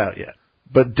figured that out yet.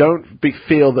 But don't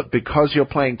feel that because you're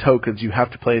playing tokens, you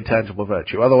have to play Intangible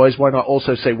Virtue. Otherwise, why not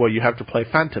also say, well, you have to play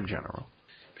Phantom General?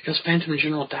 Because Phantom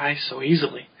General dies so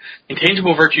easily.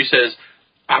 Intangible Virtue says,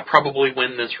 I probably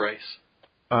win this race.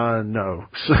 No.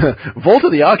 Vault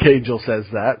of the Archangel says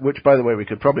that, which, by the way, we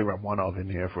could probably run one of in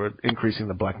here for increasing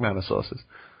the black mana sources.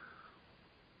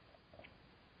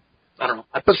 I don't know.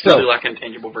 I But really still. like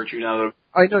Intangible Virtue now, though.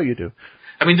 I know you do.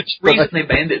 I mean, there's a reason they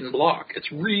banned it in block.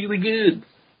 It's really good.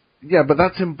 Yeah, but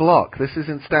that's in block. This is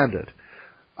in standard.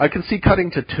 I can see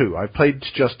cutting to 2. I've played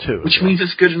just 2. Which means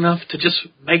it's good enough to just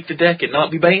make the deck and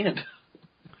not be banned.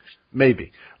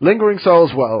 Maybe. Lingering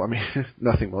Souls, well, I mean,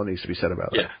 nothing more needs to be said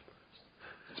about that. Yeah.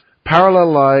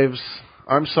 Parallel Lives,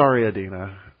 I'm sorry,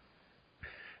 Adina.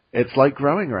 It's like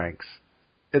growing ranks.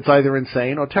 It's either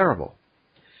insane or terrible.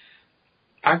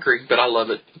 I agree, but I love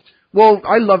it. Well,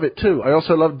 I love it too. I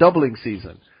also love Doubling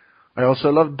Season. I also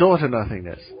love Door to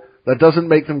Nothingness. That doesn't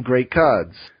make them great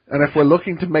cards. And if we're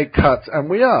looking to make cuts, and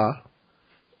we are...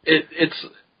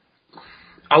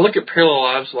 I look at Parallel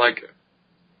Lives like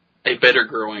a better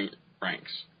growing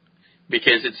ranks.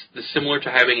 Because it's similar to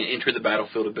having an enter the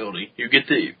battlefield ability. You get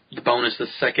the bonus the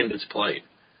second it's played.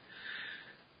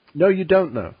 No, you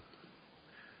don't know.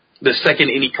 The second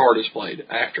any card is played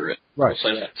after it. Right.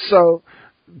 I'll say that. So,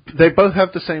 they both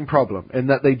have the same problem, in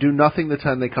that they do nothing the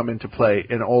turn they come into play,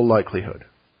 in all likelihood.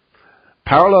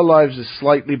 Parallel Lives is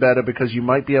slightly better because you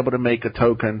might be able to make a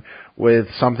token with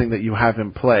something that you have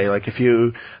in play. Like if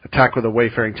you attack with a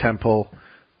Wayfaring Temple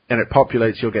and it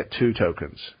populates, you'll get 2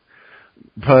 tokens.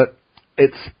 But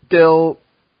it still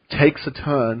takes a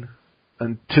turn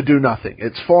and to do nothing.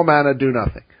 It's 4 mana, do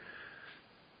nothing.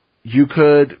 You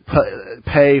could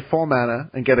pay 4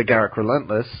 mana and get a Garruk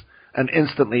Relentless and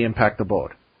instantly impact the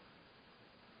board.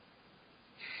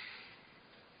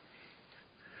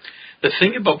 The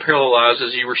thing about Parallel Lives,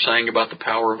 as you were saying about the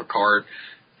power of a card,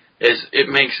 is it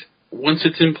makes, once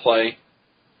it's in play,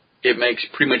 it makes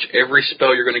pretty much every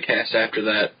spell you're going to cast after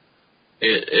that,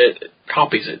 it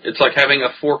copies it. It's like having a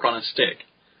fork on a stick.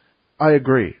 I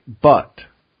agree, but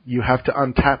you have to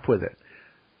untap with it.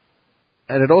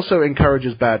 And it also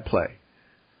encourages bad play.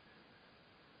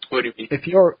 What do you mean? If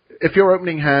your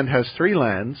opening hand has 3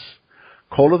 lands,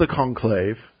 Call of the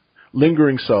Conclave,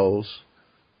 Lingering Souls,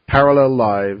 Parallel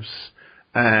Lives,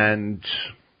 and,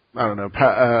 I don't know,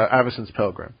 Avacyn's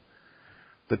Pilgrim.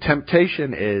 The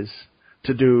temptation is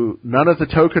to do none of the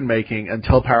token making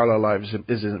until Parallel Lives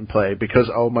is in play, because,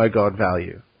 oh my god,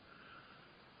 value.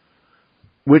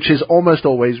 Which is almost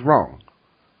always wrong.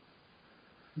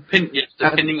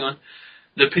 Depending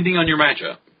on your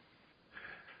matchup.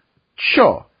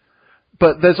 Sure.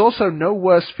 But there's also no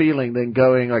worse feeling than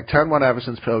going like turn 1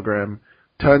 Avacyn's Pilgrim,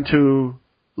 turn 2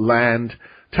 land,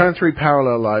 turn 3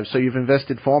 Parallel Lives, so you've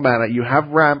invested 4 mana, you have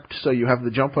ramped, so you have the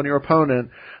jump on your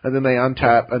opponent, and then they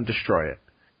untap and destroy it.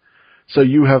 So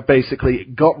you have basically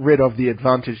got rid of the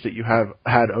advantage that you have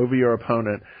had over your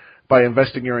opponent by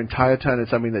investing your entire turn in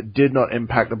something that did not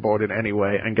impact the board in any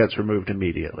way and gets removed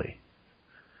immediately.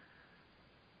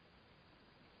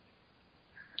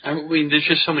 I mean, there's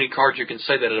just so many cards you can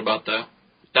say that about, though.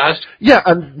 Yeah,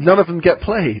 and none of them get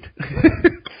played.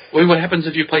 Well, what happens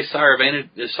if you play Sire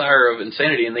of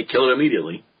Insanity and they kill it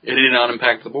immediately? It did not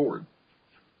impact the board.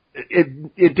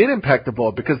 It did impact the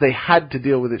board because they had to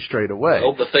deal with it straight away.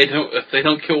 Well, if they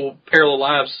don't kill Parallel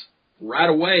Lives right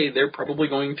away, they're probably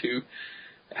going to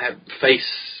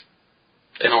face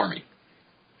an army.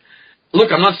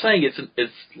 Look, I'm not saying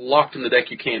it's locked in the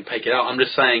deck, you can't take it out. I'm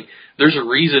just saying there's a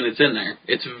reason it's in there.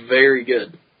 It's very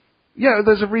good. Yeah,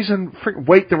 there's a reason.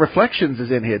 Wake the Reflections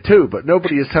is in here too, but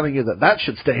nobody is telling you that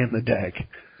should stay in the deck.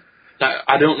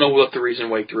 I don't know what the reason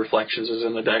Wake the Reflections is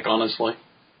in the deck, honestly.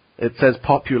 It says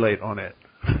populate on it.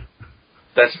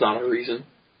 That's not a reason.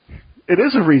 It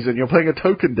is a reason. You're playing a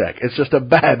token deck. It's just a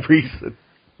bad reason.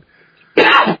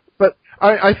 But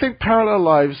I think Parallel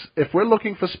Lives, if we're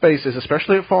looking for spaces,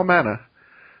 especially at 4 mana,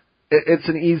 it's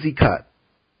an easy cut.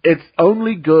 It's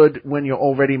only good when you're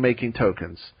already making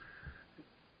tokens.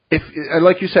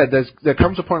 Like you said, there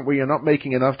comes a point where you're not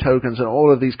making enough tokens, and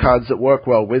all of these cards that work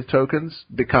well with tokens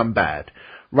become bad.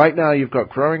 Right now, you've got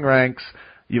Growing Ranks,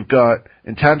 you've got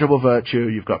Intangible Virtue,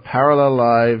 you've got Parallel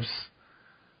Lives,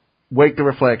 Wake the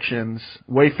Reflections,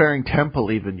 Wayfaring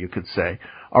Temple, even you could say,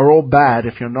 are all bad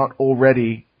if you're not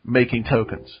already making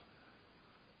tokens.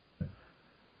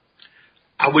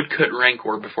 I would cut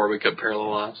Rancor before we cut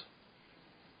Parallel Lives.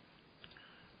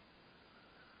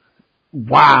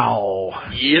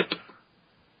 Wow. Yep.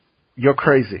 You're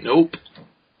crazy. Nope.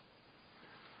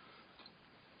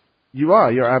 You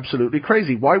are. You're absolutely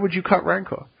crazy. Why would you cut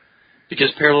Rancor?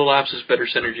 Because Parallel Lives has better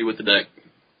synergy with the deck.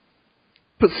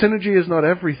 But synergy is not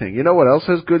everything. You know what else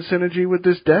has good synergy with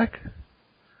this deck?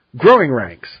 Growing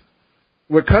Ranks.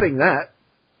 We're cutting that.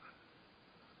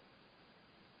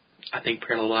 I think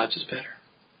Parallel Lives is better.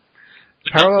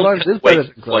 Parallel Lives is better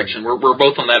than Glowing. Reflection. We're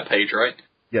both on that page, right?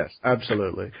 Yes,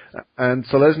 absolutely. And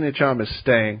Selesnya Charm is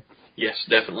staying. Yes,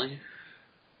 definitely.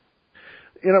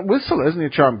 You know, with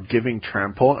Selesnya Charm giving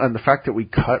Trample and the fact that we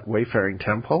cut Wayfaring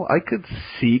Temple, I could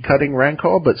see cutting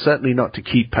Rancor, but certainly not to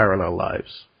keep Parallel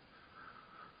Lives.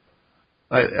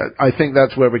 I think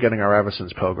that's where we're getting our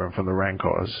Avacyn's Pilgrim from the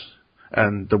Rancors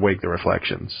and the Wake the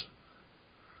Reflections.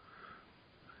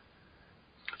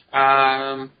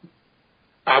 I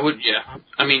would, yeah.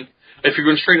 I mean, if you're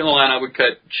going straight on the line, I would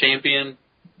cut Champion,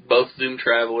 both Doom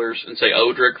Travelers, and say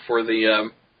Odric for the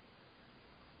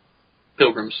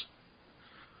Pilgrims.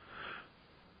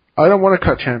 I don't want to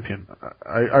cut Champion.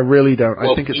 I really don't.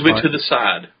 Well, I think it's move fine. it to the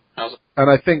side. And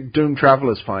I think Doom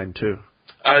Traveler's fine, too.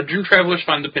 Doom Traveler's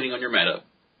fine depending on your meta.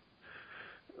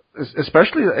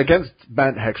 Especially against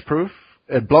Bant Hexproof.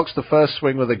 It blocks the first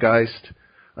swing with a Geist,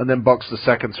 and then blocks the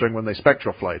second swing when they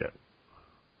Spectral Flight it.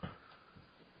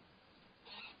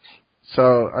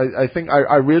 So I think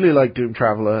I really like Doom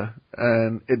Traveler,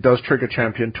 and it does trigger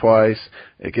Champion twice.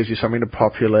 It gives you something to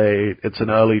populate. It's an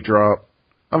early drop.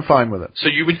 I'm fine with it. So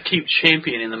you would keep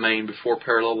Champion in the main before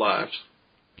Parallel Lives?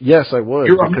 Yes, I would.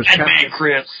 You're a madman,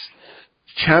 Chris.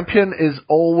 Champion is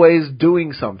always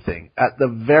doing something. At the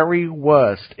very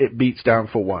worst, it beats down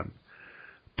for one.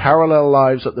 Parallel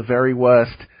Lives, at the very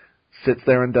worst, sits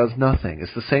there and does nothing.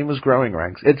 It's the same as Growing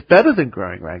Ranks. It's better than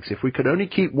Growing Ranks. If we could only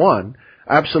keep one,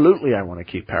 absolutely I want to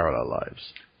keep Parallel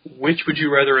Lives. Which would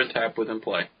you rather untap with and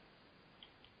play?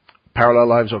 Parallel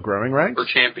Lives or Growing Ranks? Or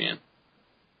Champion?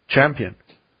 Champion.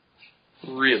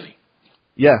 Really?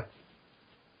 Yeah.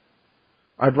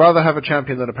 I'd rather have a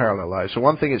Champion than a Parallel Lives. For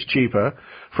one thing, it's cheaper.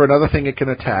 For another thing, it can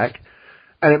attack.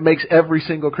 And it makes every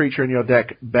single creature in your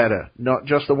deck better. Not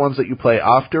just the ones that you play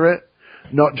after it.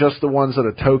 Not just the ones that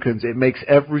are tokens. It makes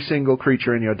every single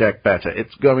creature in your deck better.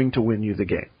 It's going to win you the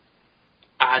game.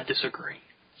 I disagree.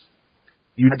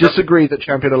 You disagree that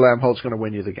Champion of Lambholt's going to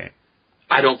win you the game?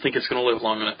 I don't think it's going to live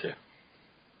long enough to.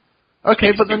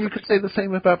 Okay, but then you could say the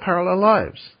same about Parallel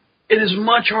Lives. It is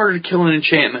much harder to kill an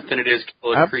enchantment than it is to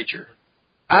kill a creature.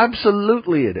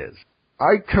 Absolutely it is.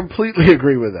 I completely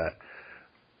agree with that.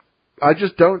 I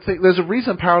just don't think... There's a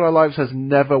reason Parallel Lives has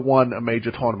never won a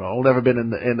major tournament, or never been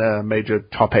in a major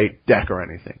top 8 deck or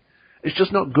anything. It's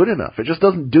just not good enough. It just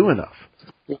doesn't do enough.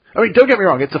 I mean, don't get me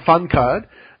wrong, it's a fun card,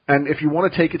 and if you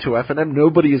want to take it to FNM,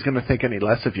 nobody is going to think any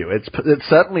less of you. It's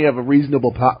certainly of a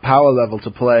reasonable power level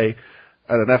to play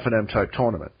at an FNM type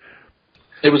tournament.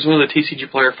 It was one of the TCG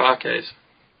Player 5Ks.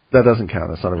 That doesn't count.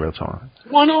 That's not a real tournament.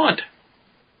 Why not?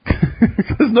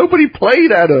 Because nobody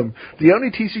played at them. The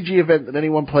only TCG event that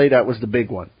anyone played at was the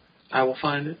big one. I will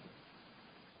find it.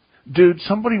 Dude,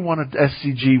 somebody won an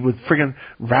SCG with friggin'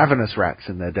 Ravenous Rats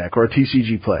in their deck, or a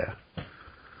TCG player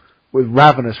with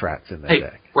Ravenous Rats in their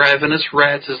deck. Ravenous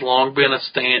Rats has long been a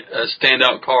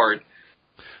standout card.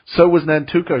 So was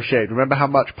Nantuko Shade. Remember how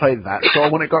much play that saw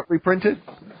when it got reprinted?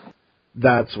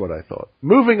 That's what I thought.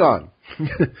 Moving on.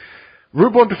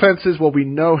 Rootborn Defenses, well, we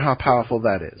know how powerful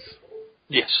that is.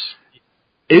 Yes.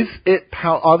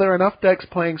 Are there enough decks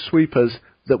playing sweepers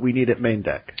that we need at main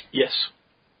deck? Yes.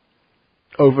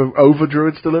 Over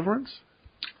Druid's Deliverance?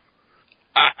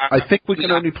 I think we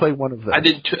can only play one of them. I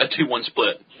did a 2-1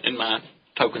 split in my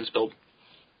tokens build.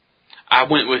 I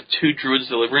went with 2 Druid's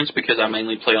Deliverance because I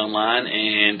mainly play online,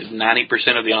 and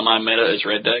 90% of the online meta is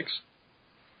red decks.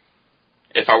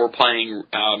 If I were playing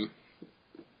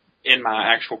in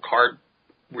my actual card,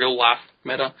 real-life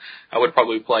meta, I would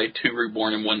probably play 2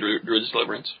 Reborn and 1 Druid's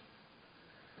Deliverance.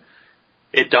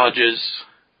 It dodges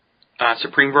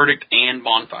Supreme Verdict and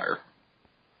Bonfire,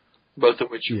 both of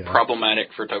which are problematic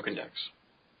for token decks.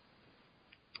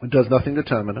 It does nothing to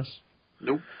Terminus.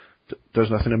 Nope.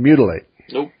 Does nothing to Mutilate.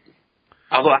 Nope.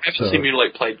 Although I haven't seen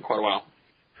Mutilate played in quite a while.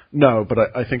 No, but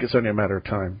I think it's only a matter of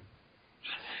time.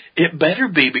 It better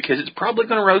be, because it's probably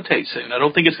going to rotate soon. I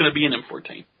don't think it's going to be an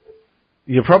M14.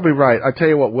 You're probably right. I tell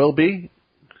you what will be.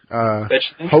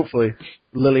 Hopefully,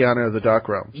 Liliana of the Dark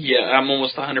Realms. Yeah, I'm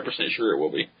almost 100% sure it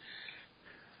will be.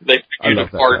 They figured a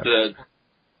card that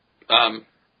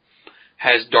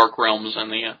has Dark Realms in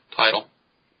the title.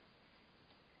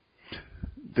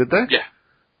 Did they? Yeah.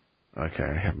 Okay,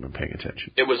 I haven't been paying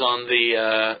attention. It was on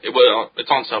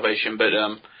it's on Salvation, but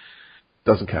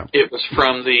doesn't count. It was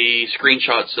from the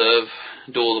screenshots of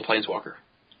Duel of the Planeswalker.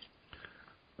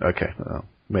 Okay, well,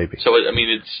 maybe. So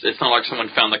it's not like someone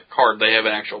found the card; they have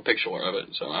an actual picture of it.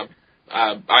 So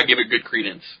I give it good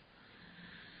credence.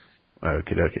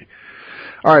 Okie dokie.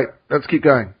 All right, let's keep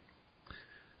going.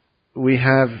 We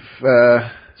have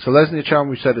Selesnya Charm.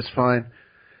 We said is fine.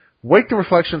 Wake the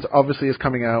Reflections obviously is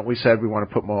coming out. We said we want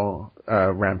to put more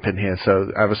ramp in here,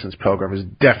 so Avacyn's Pilgrim is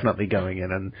definitely going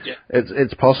in, and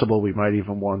it's possible we might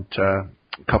even want a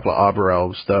couple of Arbor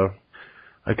Elves, though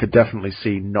I could definitely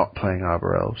see not playing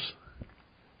Arbor Elves.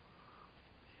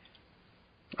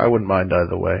 I wouldn't mind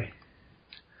either way.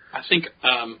 I think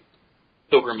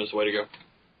Pilgrim is the way to go.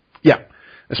 Yeah,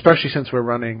 especially since we're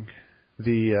running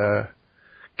the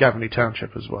Gavany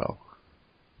Township as well.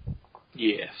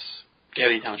 Yes.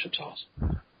 Gavany Township's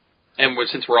awesome. And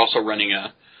since we're also running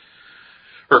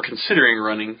or considering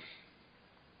running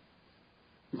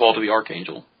Vault of the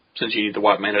Archangel, since you need the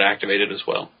white mana to activate it as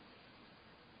well.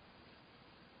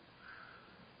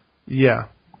 Yeah.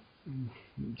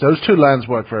 Those two lands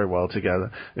work very well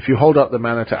together. If you hold up the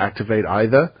mana to activate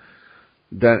either,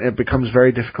 then it becomes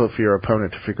very difficult for your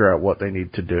opponent to figure out what they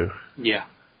need to do. Yeah.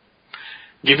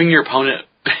 Giving your opponent...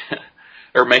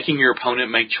 or making your opponent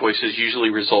make choices usually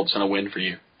results in a win for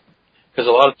you. Because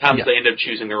a lot of times they end up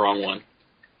choosing the wrong one.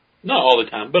 Not all the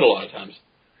time, but a lot of times.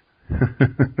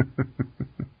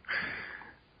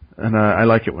 And I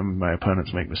like it when my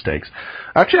opponents make mistakes.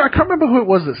 Actually, I can't remember who it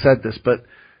was that said this, but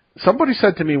somebody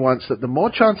said to me once that the more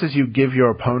chances you give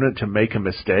your opponent to make a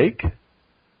mistake,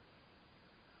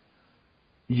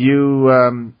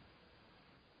 the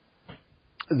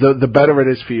better it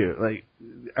is for you. Like,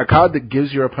 a card that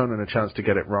gives your opponent a chance to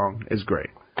get it wrong is great.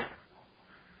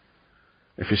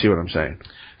 If you see what I'm saying.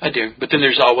 I do, but then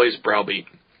there's always browbeat.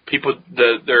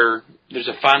 There's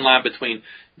a fine line between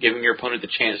giving your opponent the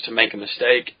chance to make a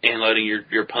mistake and letting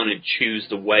your opponent choose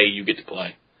the way you get to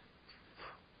play.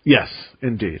 Yes,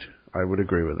 indeed. I would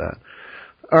agree with that.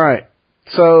 All right.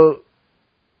 So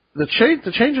the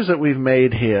changes that we've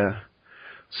made here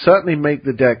certainly make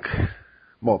the deck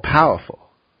more powerful.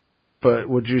 But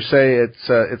would you say it's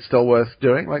still worth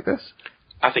doing like this?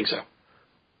 I think so.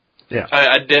 Yeah.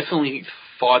 I definitely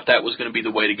thought that was going to be the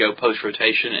way to go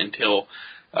post-rotation until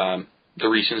the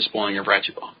recent spoiling of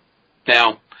Ratchet Bomb.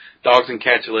 Now, dogs and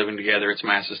cats are living together. It's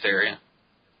mass hysteria.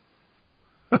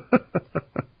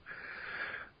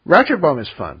 Ratchet Bomb is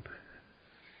fun.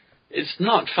 It's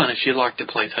not fun if you like to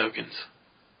play tokens.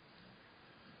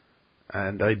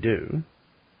 And I do.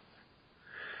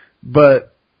 But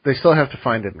they still have to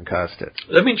find it and cast it.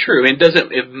 I mean, true. It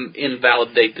doesn't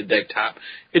invalidate the deck type.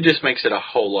 It just makes it a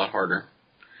whole lot harder.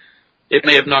 It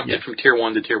may have knocked it from Tier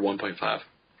 1 to Tier 1.5.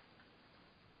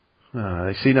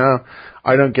 See, now,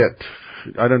 I don't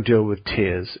deal with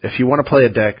tiers. If you want to play a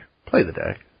deck, play the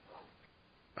deck.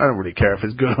 I don't really care if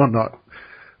it's good or not.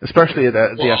 Especially at the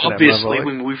FNM level. Obviously,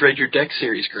 when we've read your deck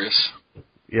series, Chris.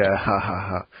 Yeah, ha ha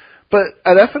ha. But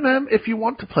at FNM, if you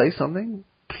want to play something,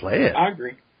 play it. I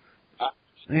agree.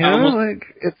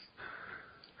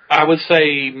 I would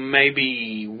say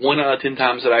maybe 1 out of 10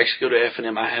 times that I actually go to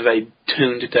FNM, I have a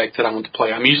tuned deck that I want to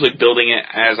play. I'm usually building it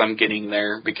as I'm getting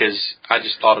there because I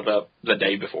just thought it up the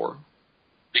day before.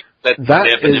 That's what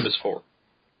FNM is for.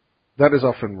 That is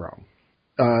often wrong.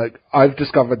 I've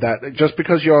discovered that just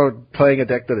because you're playing a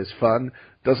deck that is fun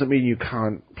doesn't mean you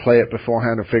can't play it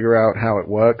beforehand and figure out how it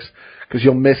works, because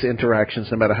you'll miss interactions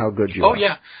no matter how good you are. Oh,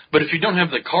 yeah. But if you don't have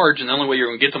the cards and the only way you're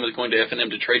going to get them is going to FNM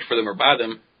to trade for them or buy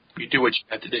them, you do what you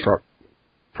have to do.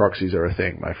 Proxies are a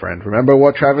thing, my friend. Remember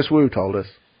what Travis Wu told us?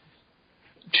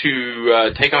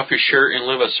 To take off your shirt and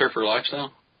live a surfer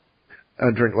lifestyle?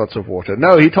 And drink lots of water.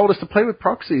 No, he told us to play with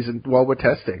proxies while we're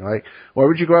testing. Like, why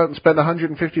would you go out and spend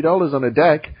 $150 on a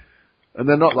deck and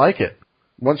then not like it?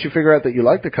 Once you figure out that you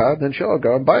like the card, then sure,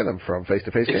 go and buy them from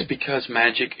face-to-face games. It's because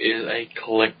Magic is a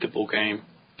collectible game.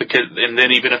 And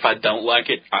then even if I don't like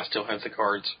it, I still have the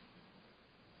cards.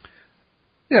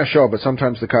 Yeah, sure, but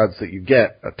sometimes the cards that you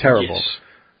get are terrible. Yes.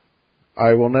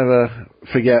 I will never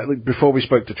forget, before we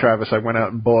spoke to Travis, I went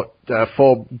out and bought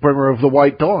 4 Bringer of the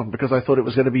White Dawn because I thought it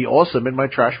was going to be awesome in my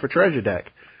Trash for Treasure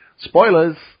deck.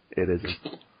 Spoilers, it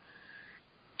isn't.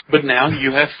 But now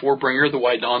you have 4 Bringer of the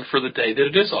White Dawn for the day that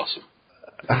it is awesome.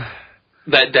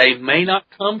 That day may not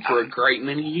come for a great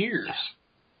many years.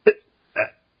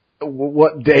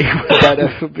 What day would that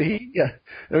ever be? Yeah.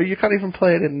 No, you can't even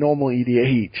play it in normal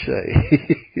EDH.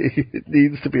 It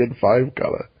needs to be in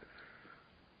 5-color.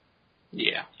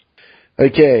 Yeah.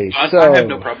 Okay, I have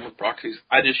no problem with proxies.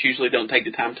 I just usually don't take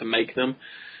the time to make them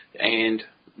and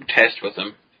test with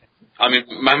them. I mean,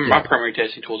 my primary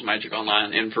testing tool is Magic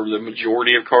Online, and for the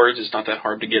majority of cards, it's not that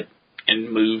hard to get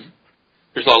and move.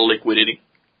 There's a lot of liquidity.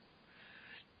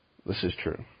 This is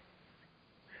true.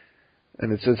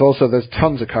 And it's also, there's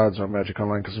tons of cards on Magic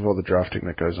Online because of all the drafting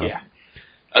that goes on. Yeah.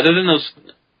 Other than those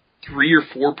 3 or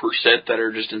 4% that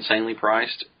are just insanely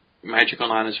priced, Magic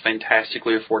Online is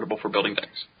fantastically affordable for building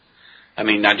decks. I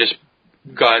mean, I just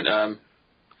got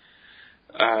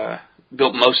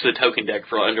built most of the token deck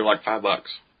for under like $5.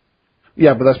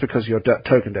 Yeah, but that's because your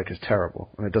token deck is terrible,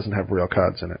 and it doesn't have real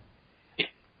cards in it.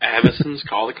 Avacyn's,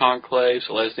 Call the Conclave,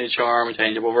 Celestia Charm,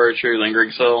 Intangible Virtue,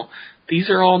 Lingering Soul. These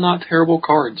are all not terrible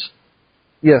cards.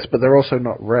 Yes, but they're also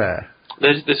not rare.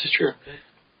 This is true.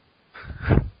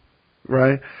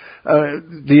 Right?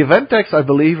 The event decks, I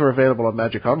believe, are available on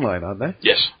Magic Online, aren't they?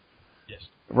 Yes.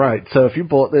 Right, so if you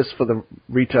bought this for the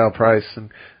retail price, and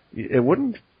it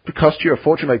wouldn't cost you a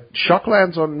fortune. Like,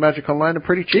 Shocklands on Magic Online are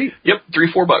pretty cheap. Yep,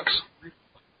 $3-4.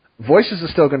 Voices are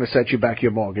still going to set you back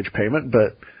your mortgage payment,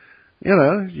 but, you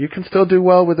know, you can still do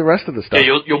well with the rest of the stuff.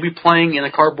 Yeah, you'll be playing in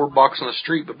a cardboard box on the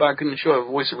street, but back in the show, a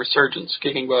Voice of Resurgence,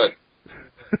 kicking butt.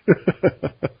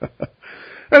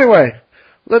 Anyway,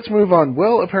 let's move on.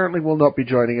 Will apparently will not be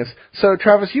joining us. So,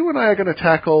 Travis, you and I are going to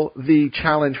tackle the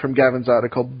challenge from Gavin's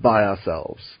article by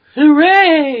ourselves.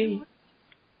 Hooray!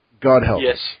 God help.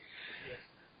 Yes.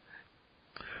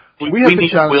 We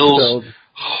need Will's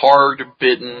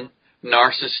hard-bitten,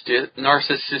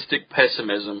 narcissistic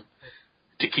pessimism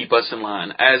to keep us in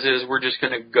line. As is, we're just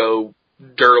going to go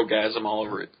dirtlegasm all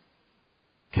over it.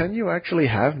 Can you actually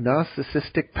have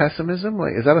narcissistic pessimism?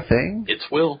 Like, is that a thing? It's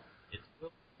Will.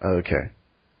 Okay.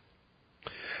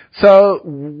 So,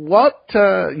 what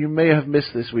you may have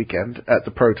missed this weekend at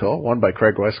the Pro Tour, won by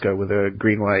Craig Wesco with a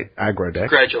green-white aggro deck.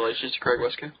 Congratulations to Craig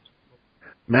Wesco.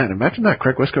 Man, imagine that,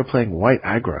 Craig Wesco playing white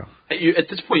aggro. Hey, at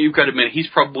this point, you've got to admit, he's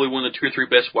probably one of the 2 or 3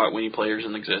 best white-winning players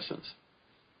in existence.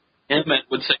 Ant-Man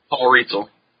would say Paul Rietzel.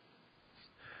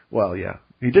 Well, yeah.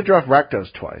 He did draft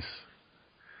Rakdos twice.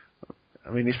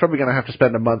 I mean, he's probably going to have to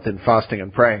spend a month in fasting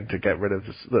and praying to get rid of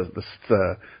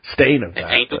the stain of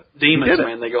that. Angel demons,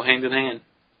 man, they go hand in hand.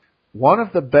 One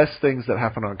of the best things that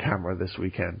happened on camera this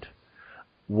weekend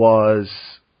was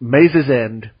Maze's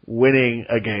End winning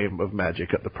a game of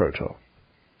Magic at the Pro Tour.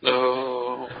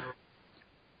 Oh.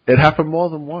 It happened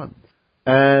more than once.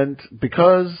 And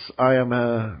because I am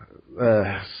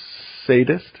a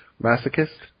sadist, masochist,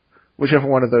 whichever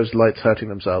one of those likes hurting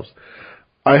themselves,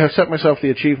 I have set myself the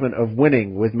achievement of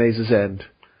winning with Maze's End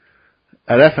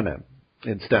at FNM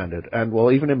in Standard. And,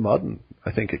 well, even in Modern,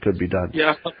 I think it could be done.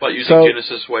 Yeah, I thought about using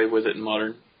Genesis Wave with it in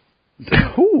Modern.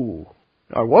 Ooh,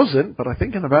 I wasn't, but I'm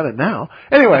thinking about it now.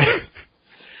 Anyway.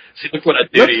 See, look what I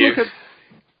did to you. Let's look at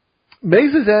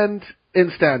Maze's End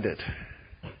in Standard.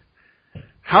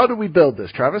 How do we build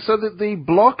this, Travis? So that the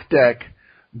block deck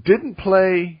didn't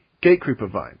play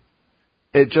Gatecreeper Vine.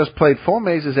 It just played 4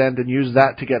 Maze's End and used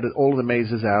that to get all of the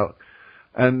mazes out,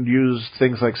 and used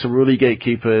things like Ceruli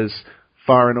Gatekeepers,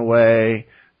 Far and Away,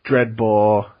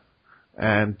 Dreadbore,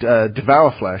 and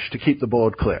Devour Flesh to keep the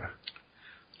board clear.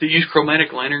 They use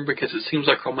Chromatic Lantern because it seems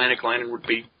like Chromatic Lantern would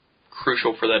be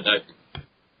crucial for that deck.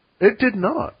 It did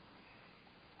not.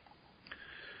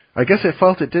 I guess it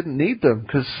felt it didn't need them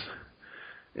because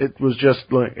it was just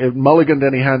like it mulliganed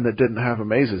any hand that didn't have a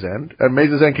Maze's End, and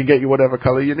Maze's End can get you whatever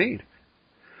color you need.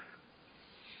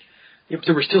 Yeah, but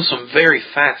there were still some very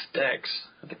fast decks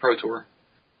at the Pro Tour.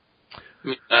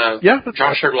 But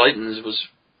Josh Lightens was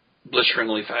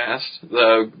blisteringly fast.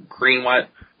 The green-white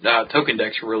token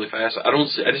decks were really fast. I don't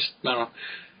know.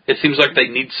 It seems like they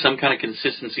need some kind of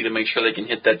consistency to make sure they can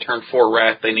hit that turn 4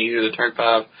 Wrath they need, or the turn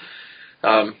 5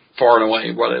 Far and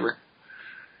Away, whatever.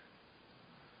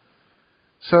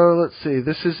 So let's see.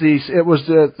 It was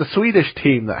the Swedish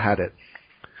team that had it.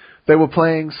 They were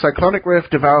playing Cyclonic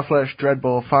Rift, Devour Flesh,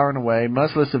 Dreadball, Far and Away,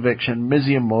 Merciless Eviction,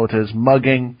 Mizium Mortars,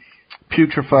 Mugging,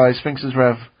 Putrefy, Sphinx's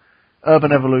Rev,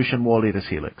 Urban Evolution, War Leader's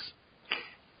Helix.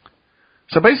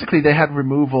 So basically they had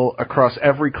removal across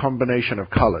every combination of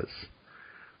colors.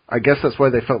 I guess that's why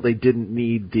they felt they didn't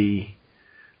need the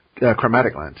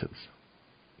Chromatic Lanterns.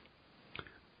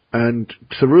 And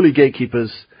Ceruli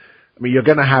Gatekeepers, I mean, you're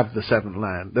going to have the 7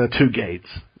 land. There are 2 gates,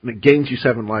 and it gains you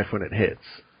 7 life when it hits.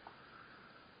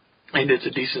 And it's a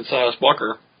decent-sized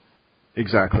blocker.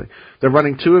 Exactly. They're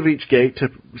running 2 of each gate to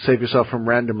save yourself from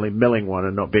randomly milling one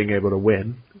and not being able to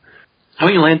win. How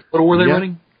many lands total were they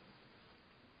running?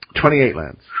 28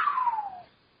 lands.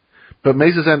 But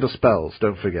Maze's End are spells,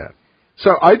 don't forget.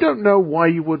 So I don't know why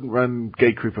you wouldn't run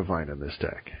Gatecreeper Vine in this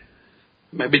deck.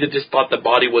 Maybe they just thought the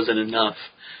body wasn't enough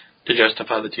to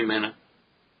justify the 2 mana.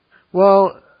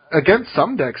 Well, against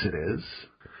some decks it is.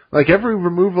 Like every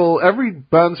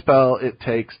burn spell it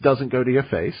takes doesn't go to your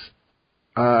face.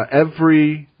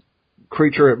 Every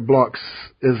creature it blocks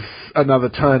is another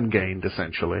turn gained,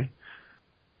 essentially.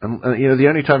 And the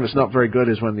only time it's not very good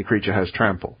is when the creature has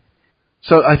trample.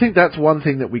 So I think that's one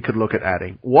thing that we could look at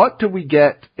adding. What do we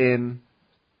get in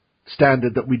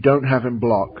Standard that we don't have in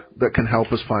block that can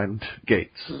help us find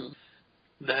gates?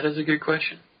 That is a good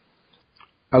question.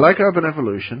 I like Urban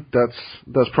Evolution.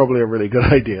 That's probably a really good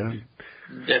idea.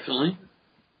 Definitely.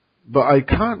 But I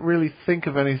can't really think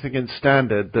of anything in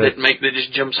Standard that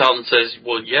just jumps out and says,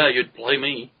 well, yeah, you'd play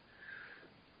me.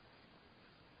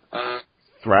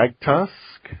 Thragtusk?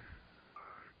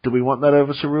 Do we want that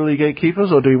over Ceruli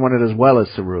Gatekeepers, or do we want it as well as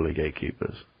Ceruli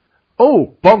Gatekeepers?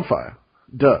 Oh, Bonfire.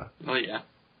 Duh. Oh, yeah.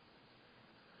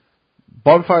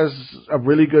 Bonfire's a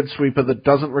really good sweeper that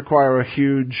doesn't require a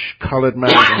huge colored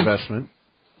mana investment.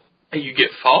 Hey, you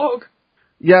get Fog?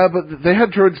 Yeah, but they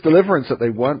had Druid's Deliverance that they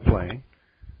weren't playing.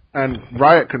 And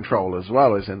Riot Control as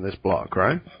well is in this block,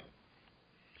 right?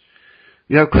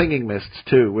 You have Clinging Mists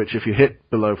too, which if you hit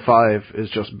below 5 is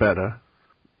just better.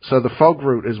 So the Fog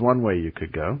route is one way you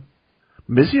could go.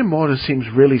 Mizium Mortar seems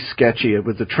really sketchy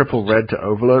with the triple red to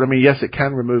Overload. I mean, yes, it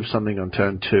can remove something on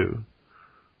turn 2.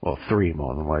 Or 3,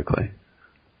 more than likely.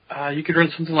 You could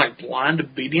run something like Blind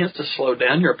Obedience to slow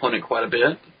down your opponent quite a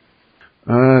bit.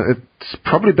 It's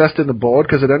probably best in the board,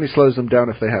 because it only slows them down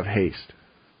if they have haste.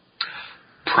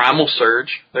 Primal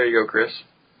Surge. There you go, Chris.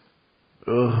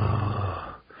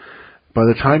 Ugh. By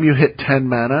the time you hit 10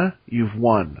 mana, you've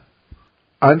won.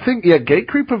 I think,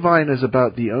 Gatecreeper Vine is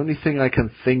about the only thing I can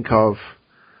think of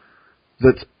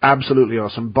that's absolutely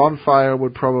awesome. Bonfire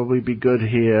would probably be good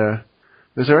here.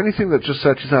 Is there anything that just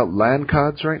searches out land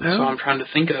cards right now? That's what I'm trying to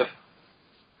think of.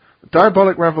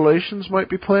 Diabolic Revelations might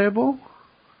be playable.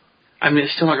 I mean,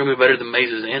 it's still not going to be better than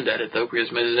Maze's End at it, though,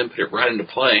 because Maze's End put it right into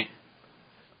play.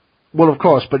 Well, of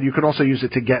course, but you can also use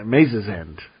it to get Maze's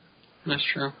End. That's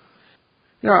true.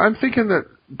 Yeah, I'm thinking that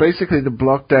basically the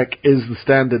block deck is the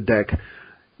standard deck.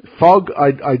 Fog,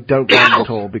 I don't mind at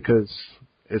all, because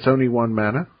it's only 1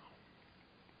 mana.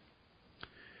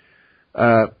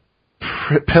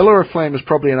 Pillar of Flame is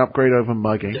probably an upgrade over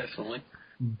Mugging. Definitely.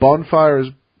 Bonfire is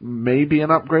maybe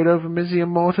an upgrade over Mizium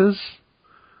Mortars,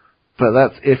 but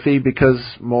that's iffy because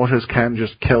Mortars can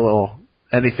just kill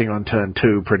anything on turn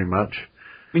 2, pretty much.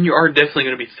 I mean, you are definitely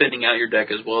going to be thinning out your deck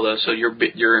as well, though, so your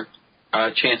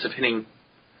chance of hitting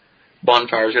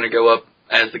Bonfire is going to go up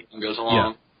as the game goes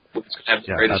along. Which is going to have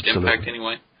the greatest impact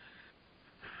anyway.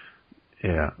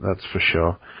 Yeah, that's for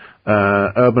sure.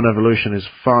 Urban Evolution is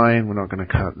fine. We're not going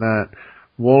to cut that.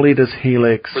 Wall Eater's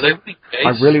Helix. Were they running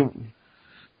Jace?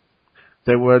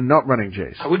 They were not running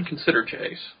Jace. I wouldn't consider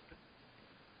Jace.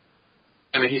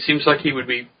 I mean, he seems like he would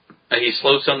be. He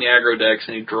slows down the aggro decks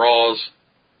and he draws.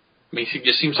 I mean, he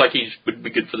just seems like he would be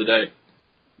good for the day.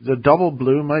 The double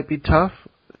blue might be tough.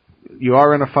 You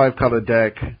are in a 5-color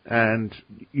deck, and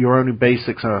your only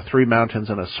basics are 3 mountains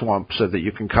and a swamp, so that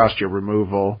you can cast your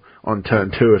removal on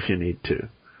turn 2 if you need to.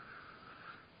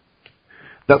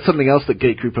 That's something else that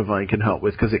Gatecreeper Vine can help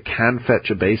with, because it can fetch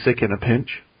a basic in a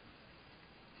pinch.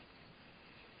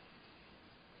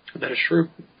 That is true.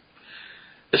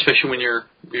 Especially when you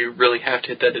really have to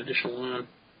hit that additional one.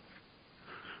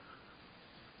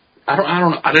 I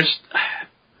don't know.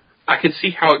 I could see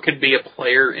how it could be a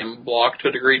player in block to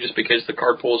a degree, just because the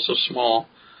card pool is so small.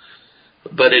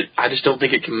 But I just don't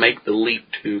think it can make the leap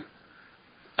to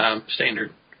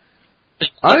standard.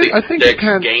 I think it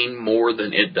can gain more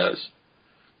than it does.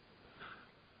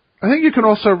 I think you can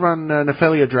also run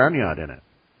Nephelia Drownyard in it.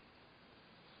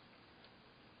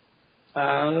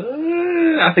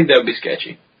 I think that would be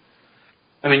sketchy.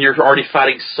 I mean, you're already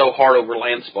fighting so hard over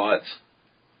land spots.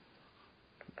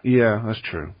 Yeah, that's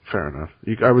true. Fair enough.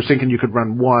 I was thinking you could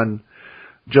run 1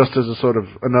 just as a sort of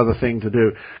another thing to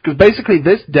do. Because basically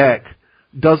this deck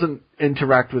doesn't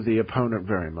interact with the opponent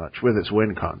very much with its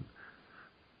win con.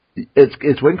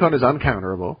 Its win con is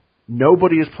uncounterable.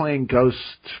 Nobody is playing Ghost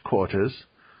Quarters.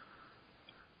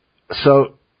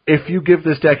 So if you give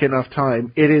this deck enough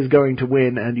time, it is going to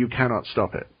win and you cannot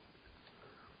stop it.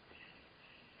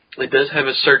 It does have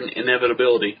a certain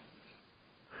inevitability.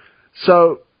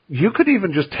 So you could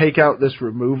even just take out this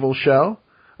removal shell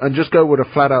and just go with a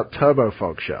flat-out Turbo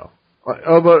Fog shell.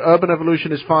 Urban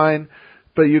Evolution is fine,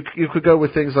 but you could go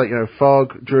with things like,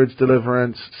 Fog, Druid's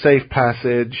Deliverance, Safe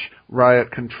Passage,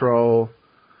 Riot Control,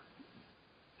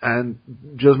 and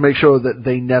just make sure that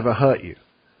they never hurt you.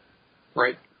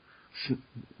 Right.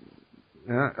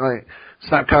 Like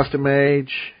Snapcaster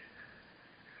Mage.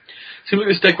 Seems like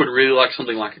this deck would really like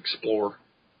something like Explore.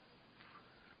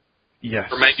 Yes.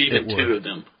 Or maybe even 2 of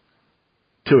them.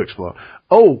 2 Explore.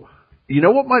 Oh, you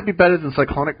know what might be better than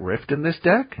Cyclonic Rift in this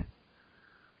deck?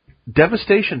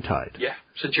 Devastation Tide. Yeah,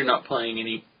 since you're not playing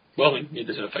any... Well, it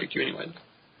doesn't affect you anyway.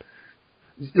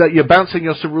 Like you're bouncing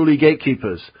your Ceruli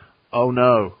Gatekeepers. Oh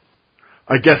no.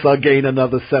 I guess I'll gain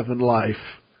another 7 life.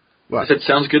 What? That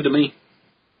sounds good to me.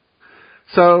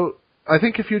 So, I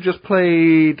think if you just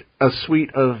played a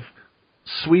suite of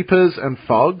Sweepers and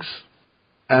Fogs,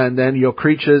 and then your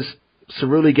creatures,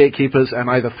 Ceruli Gatekeepers, and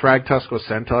either Thragtusk or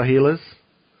Centaur Healers,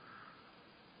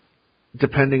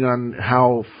 depending on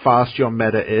how fast your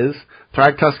meta is.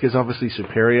 Thragtusk is obviously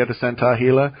superior to Centaur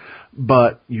Healer,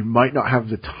 but you might not have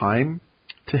the time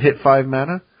to hit 5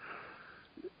 mana.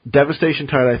 Devastation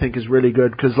Tide, I think, is really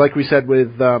good, because like we said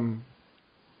with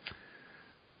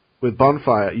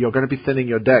Bonfire, you're going to be thinning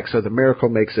your deck, so the Miracle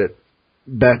makes it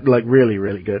really,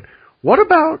 really good. What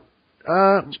about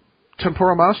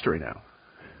Temporal Mastery now?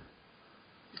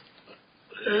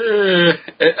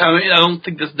 I don't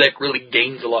think this deck really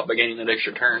gains a lot by gaining that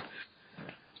extra turn.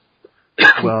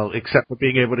 Well, except for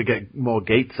being able to get more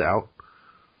gates out.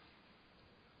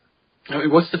 I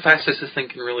mean, what's the fastest this thing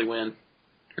can really win?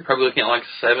 You're probably looking at like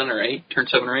 7 or 8, turn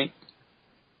 7 or 8.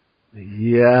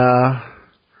 Yeah,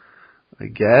 I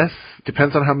guess.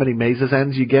 Depends on how many Mazes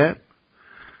Ends you get.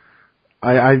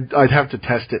 I'd have to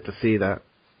test it to see that.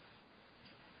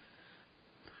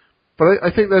 But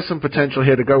I think there's some potential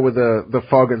here to go with the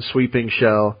Fog and Sweeping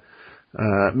Shell.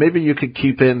 Maybe you could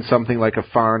keep in something like a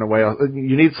Far and Away.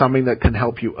 You need something that can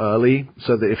help you early,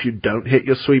 so that if you don't hit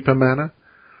your sweeper mana.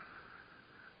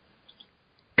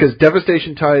 Because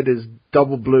Devastation Tide is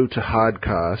double blue to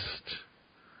hardcast.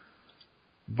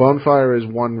 Bonfire is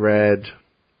 1 red.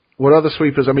 What other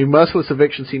sweepers? I mean, Merciless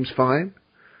Eviction seems fine.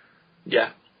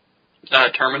 Yeah.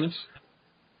 Terminus.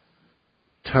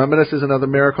 Terminus is another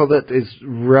miracle that is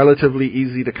relatively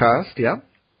easy to cast, yeah.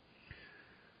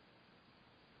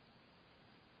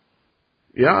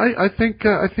 Yeah, I think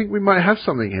we might have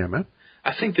something here, man.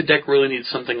 I think the deck really needs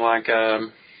something like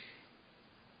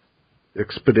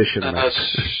Expedition.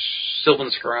 Sylvan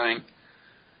Scrying.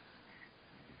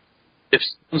 If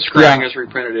Sylvan Scrying is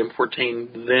reprinted in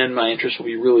 14, then my interest will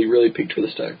be really, really piqued for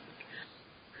this deck.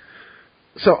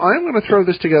 So I'm going to throw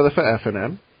this together for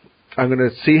FNM. I'm going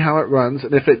to see how it runs,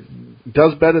 and if it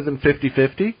does better than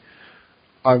 50-50,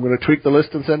 I'm going to tweak the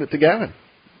list and send it to Gavin.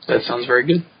 That sounds very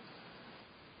good.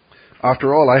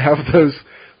 After all, I have those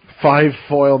 5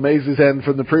 foil Mazes End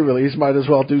from the pre-release. Might as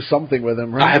well do something with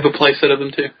them, right? I have a playset of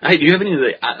them, too. Hey, do you have any of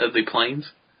the planes?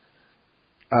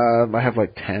 I have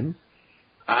like 10.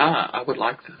 I would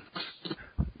like them.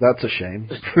 That's a shame.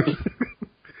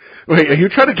 Wait, are you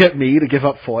trying to get me to give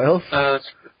up foils?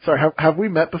 Sorry, have we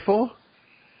met before?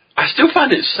 I still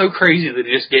find it so crazy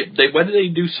that why did they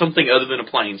do something other than a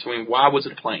planes? I mean, why was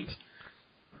it a planes?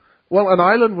 Well, an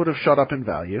island would have shot up in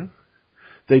value.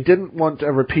 They didn't want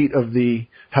a repeat of the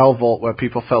Hell Vault where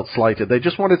people felt slighted. They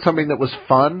just wanted something that was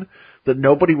fun, that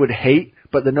nobody would hate,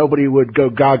 but that nobody would go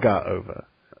gaga over.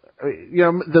 You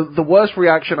know, the worst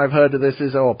reaction I've heard to this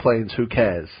is, oh, planes, who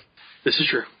cares? This is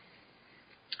true.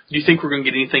 Do you think we're going to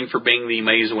get anything for being the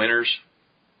Maze winners?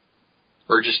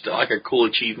 Or just like a cool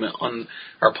achievement on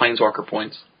our Planeswalker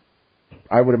points?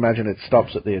 I would imagine it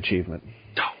stops at the achievement.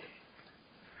 No.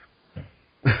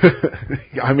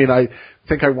 I mean, I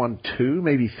think I won 2,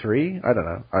 maybe 3. I don't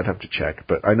know. I'd have to check,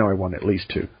 but I know I won at least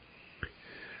 2.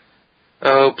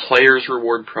 Oh, Players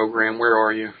Reward Program, where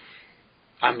are you?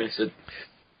 I miss it.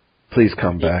 Please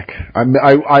come back.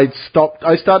 I stopped.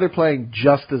 I started playing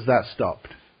just as that stopped.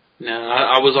 No,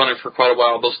 I was on it for quite a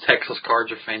while. Those Texas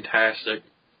cards are fantastic.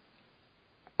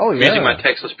 Oh, yeah. I'm using my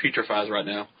Texas Putrefies right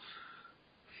now.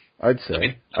 I'd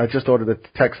say. I just ordered a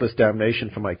Texas Damnation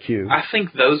for my queue. I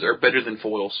think those are better than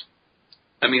foils.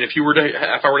 I mean, if I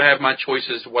were to have my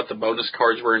choices to what the bonus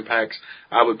cards were in packs,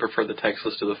 I would prefer the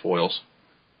Texas to the foils.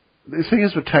 The thing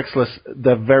is with Textless,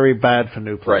 they're very bad for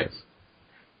new players. Right.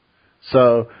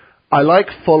 So, I like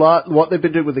full art. What they've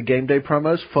been doing with the game day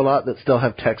promos, full art that still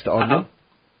have text on them.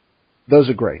 Those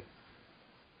are great.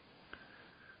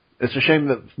 It's a shame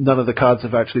that none of the cards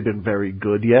have actually been very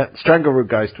good yet. Strangleroot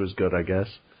Geist was good, I guess.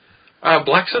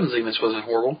 Black Sun Zenith wasn't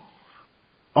horrible.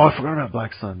 Oh, I forgot about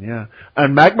Black Sun, yeah.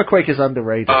 And Magma Quake is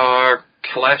underrated.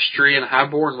 Calastrian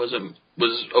Highborn was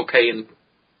okay.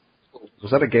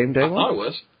 Was that a game day I one? thought it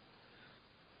was.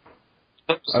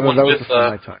 That was before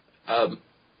my time.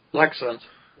 Black Suns.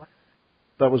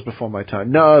 That was before my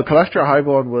time. No, Calastria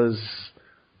Highborn was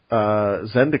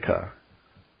Zendikar.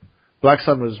 Black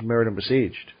Sun was Mirrored and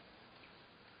Besieged.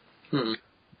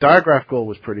 Diagraph Ghoul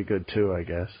was pretty good too, I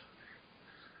guess.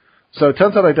 So it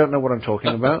turns out I don't know what I'm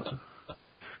talking about.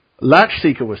 Latch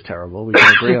Seeker was terrible. We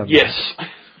can agree on that. Yes.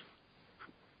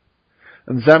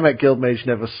 And Zamek Guildmage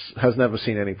has never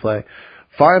seen any play.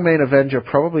 Firemane Avenger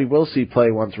probably will see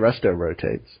play once Resto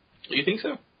rotates. You think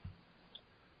so?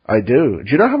 I do.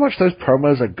 Do you know how much those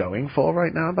promos are going for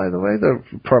right now, by the way? The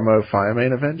promo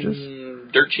Firemane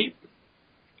Avengers? Dirt cheap.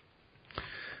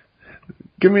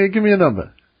 Give me a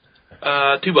number.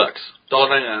 $2.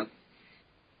 $1.99.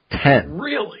 10.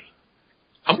 Really?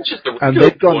 How much is the and Rico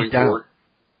they've gone going down. for?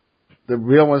 The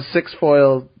real ones, 6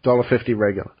 foil, $1.50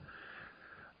 regular.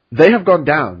 They have gone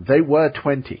down. They were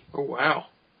 20. Oh, wow.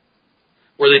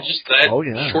 Were they just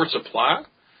that short supply?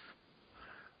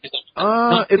 It's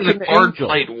an angel.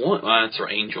 Played one. That's our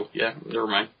angel. Yeah, never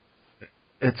mind.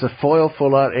 It's a foil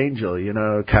full art angel. You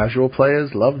know, casual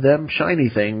players love them shiny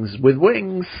things with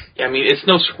wings. Yeah, I mean, it's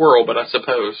no squirrel, but I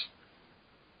suppose.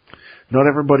 Not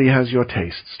everybody has your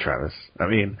tastes, Travis. I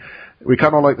mean, we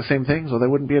kind of like the same things, or there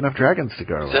wouldn't be enough dragons to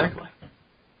go around. Exactly.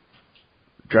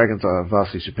 Dragons are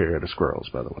vastly superior to squirrels,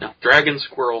 by the way. No, dragon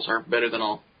squirrels are better than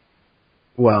all.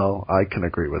 Well, I can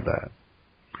agree with that.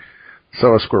 So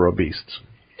are squirrel beasts.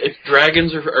 If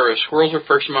dragons or if squirrels are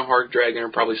first in my heart, dragon are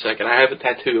probably second. I have a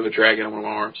tattoo of a dragon on one of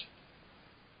my arms.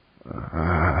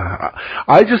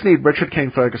 I just need Richard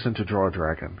Kane Ferguson to draw a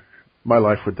dragon. My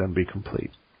life would then be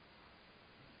complete.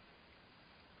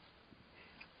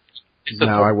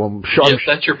 Now I will... Yes,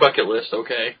 that's your bucket list,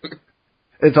 okay.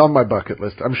 It's on my bucket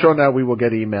list. I'm sure now we will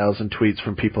get emails and tweets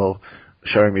from people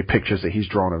showing me pictures that he's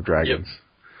drawn of dragons. Yep.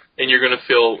 And you're going to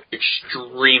feel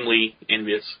extremely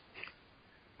envious.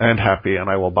 And happy, and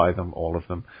I will buy them, all of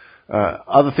them.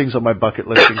 Other things on my bucket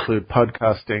list include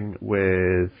podcasting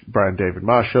with Brian David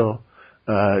Marshall,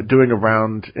 doing a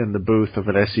round in the booth of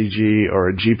an SEG or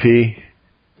a GP,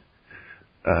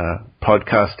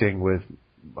 podcasting with,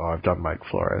 I've done Mike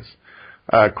Flores,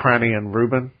 Cranny and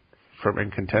Ruben from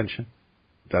In Contention.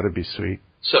 That'd be sweet.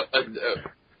 So,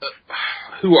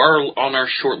 who are on our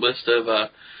short list of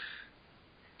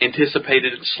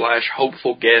anticipated /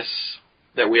 hopeful guests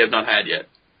that we have not had yet?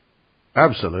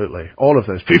 Absolutely. All of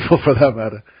those people, for that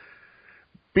matter.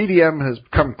 BDM has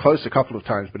come close a couple of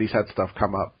times, but he's had stuff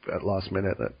come up at last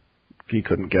minute that he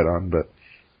couldn't get on, but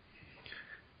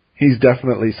he's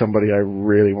definitely somebody I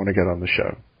really want to get on the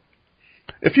show.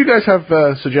 If you guys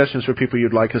have suggestions for people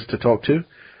you'd like us to talk to,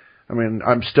 I mean,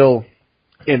 I'm still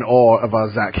in awe of our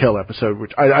Zach Hill episode,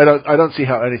 which I don't see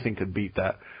how anything could beat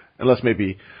that, unless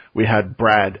maybe we had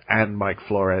Brad and Mike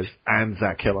Flores and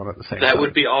Zach Hill on at the same time. That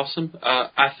would be awesome.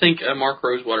 I think a Mark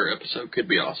Rosewater episode could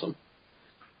be awesome.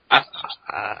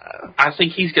 I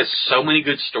think he's got so many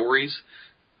good stories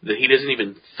that he doesn't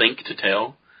even think to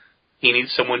tell. He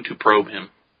needs someone to probe him.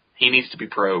 He needs to be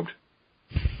probed.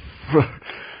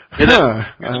 I don't know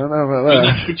about that. We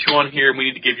need to get you on here and we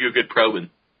need to give you a good probing.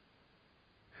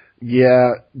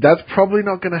 Yeah, that's probably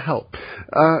not going to help.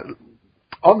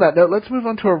 On that note, let's move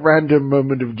on to a random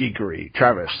moment of geekery.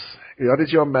 Travis, what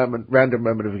is your random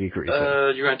moment of geekery?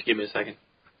 You're going to have to give me a second.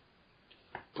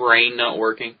 Brain not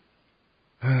working.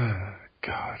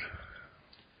 God.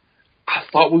 I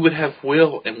thought we would have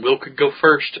Will, and Will could go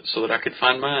first so that I could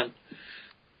find mine.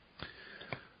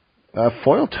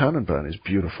 Foil Tannenburn is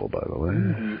beautiful, by the way.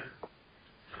 Mm-hmm.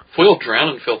 Foil Drown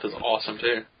in Filth is awesome,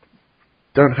 too.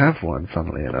 Don't have one,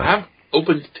 funnily enough. I've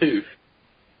opened 2.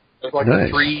 There's like nice.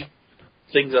 3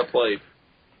 things I played.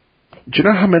 Do you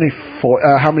know how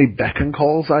many beacon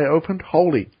calls I opened?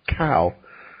 Holy cow.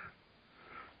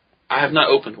 I have not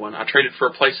opened one. I traded for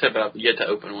a playset, but I've yet to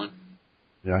open one.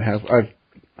 Yeah, I have. I've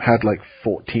had like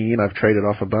 14. I've traded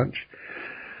off a bunch.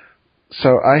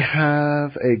 So I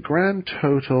have a grand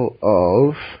total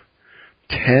of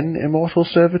 10 Immortal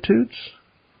Servitudes.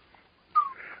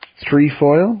 3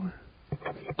 foil.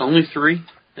 Only 3?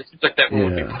 It seems like that one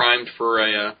would be primed for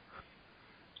an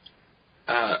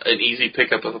easy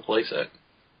pickup of a playset.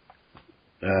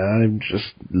 I'm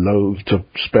just loath to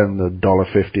spend the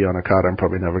 $1.50 on a card I'm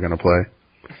probably never going to play.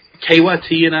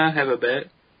 KYT and I have a bet.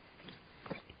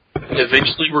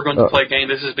 Eventually we're going to play a game.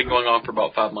 This has been going on for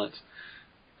about 5 months.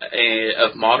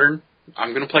 Of Modern.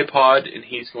 I'm going to play Pod, and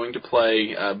he's going to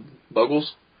play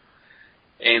Buggles.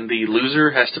 And the loser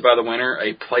has to buy the winner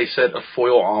a playset of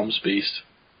Foil Alms Beast.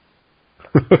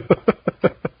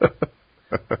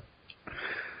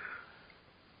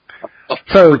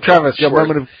 So, Travis, your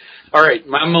moment of... All right,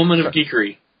 my moment of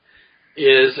geekery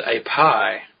is a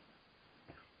pie.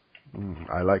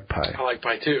 I like pie. I like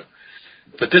pie, too.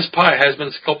 But this pie has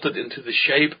been sculpted into the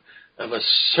shape of a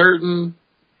certain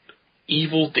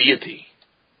evil deity.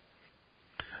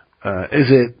 Is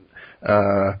it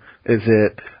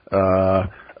Shub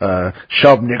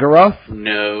Niggurath?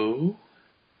 No.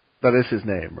 That is his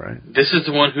name, right? This is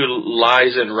the one who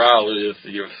lies in Ra.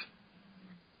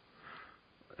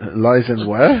 Lies in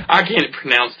where? I can't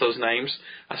pronounce those names.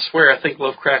 I swear I think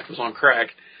Lovecraft was on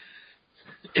crack.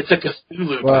 It's a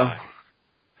Cthulhu pie.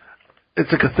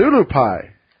 It's a Cthulhu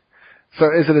pie. So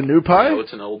is it a new pie? No,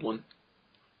 it's an old one.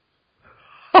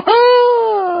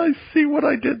 I see what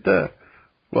I did there.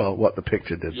 Well, what the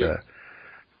picture did there.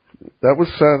 That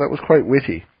was quite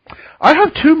witty. I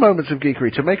have 2 moments of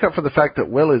geekery to make up for the fact that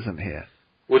Will isn't here.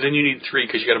 Well, then you need 3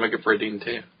 because you got to make it for a Dean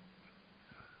too.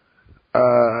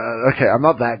 Okay, I'm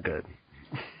not that good.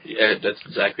 Yeah, that's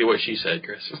exactly what she said,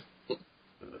 Chris.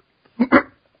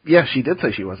 Yeah, she did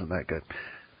say she wasn't that good.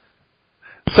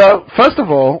 So, first of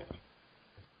all,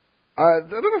 I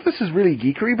don't know if this is really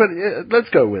geekery, but let's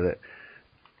go with it.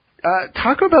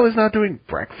 Taco Bell is now doing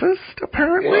breakfast,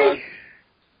 apparently. What?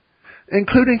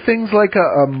 Including things like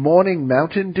a morning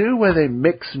Mountain Dew, where they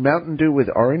mix Mountain Dew with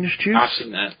orange juice. I've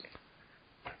seen that.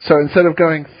 So instead of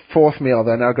going fourth meal,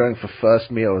 they're now going for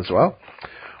first meal as well.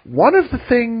 One of the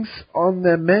things on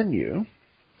their menu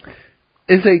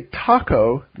is a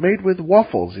taco made with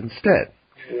waffles instead.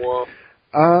 Whoa.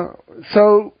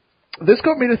 So this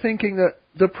got me to thinking that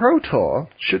the Pro Tour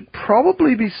should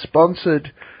probably be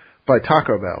sponsored by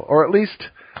Taco Bell, or at least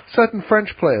certain French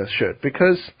players should,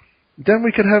 because then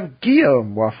we could have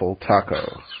Guillaume waffle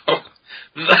taco.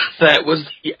 That was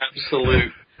the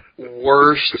absolute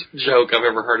worst joke I've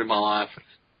ever heard in my life.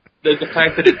 The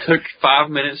fact that it took 5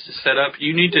 minutes to set up,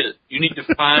 you need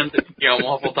to find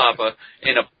Waffle Tapa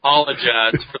and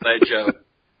apologize for that joke.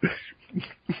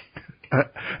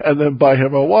 And then buy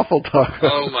him a waffle taco.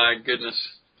 Oh my goodness.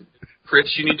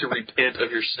 Chris, you need to repent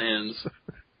of your sins.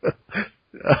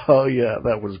 Oh yeah,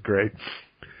 that was great.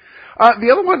 The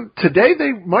other one, today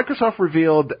Microsoft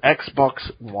revealed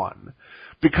Xbox One.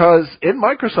 Because in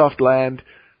Microsoft land,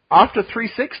 after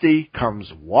 360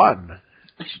 comes One.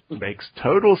 Makes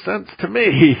total sense to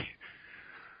me.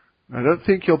 I don't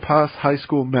think you'll pass high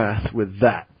school math with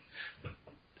that.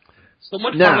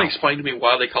 Someone finally explain to me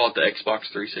why they call it the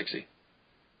Xbox 360.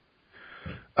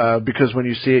 Because when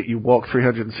you see it, you walk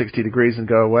 360 degrees and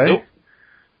go away? Nope.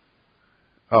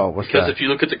 Oh, what's that? Because if you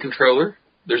look at the controller,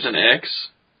 there's an X,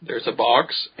 there's a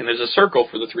box, and there's a circle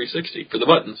for the 360, for the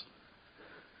buttons.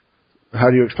 How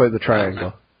do you explain the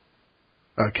triangle?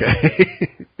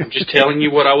 Okay. I'm just telling you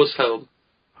what I was told.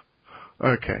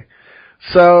 Okay.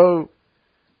 So,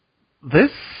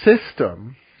 this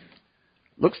system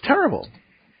looks terrible.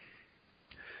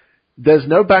 There's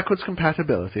no backwards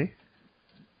compatibility.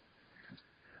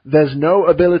 There's no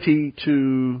ability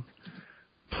to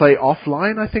play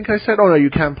offline, I think I said. Oh, no, you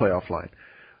can play offline.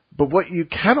 But what you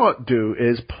cannot do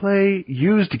is play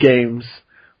used games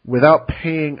without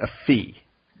paying a fee.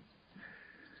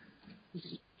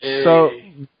 So,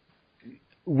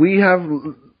 we have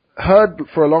heard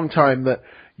for a long time that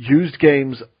used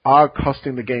games are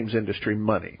costing the games industry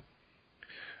money.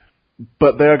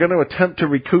 But they are going to attempt to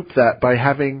recoup that by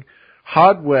having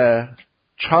hardware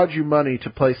charge you money to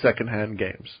play second-hand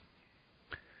games.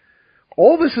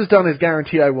 All this has done is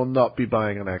guarantee I will not be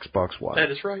buying an Xbox One.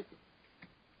 That is right.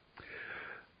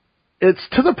 It's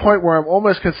to the point where I'm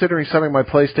almost considering selling my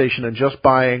PlayStation and just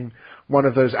buying one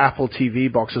of those Apple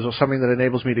TV boxes or something that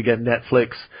enables me to get Netflix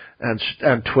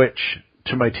and Twitch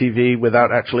to my TV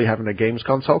without actually having a games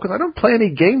console, because I don't play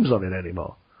any games on it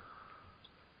anymore.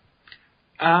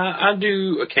 I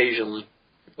do occasionally.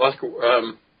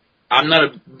 I've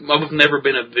never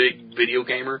been a big video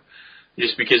gamer,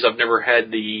 just because I've never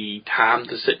had the time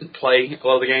to sit and play a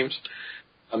lot of the games.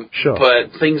 Sure.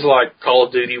 But things like Call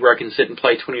of Duty, where I can sit and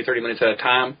play 20 or 30 minutes at a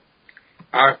time,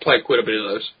 I play quite a bit of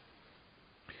those.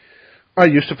 I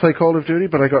used to play Call of Duty,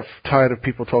 but I got tired of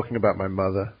people talking about my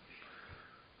mother.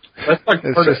 That's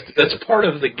that's part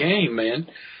of the game, man.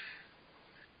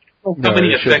 How many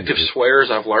effective swears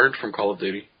I've learned from Call of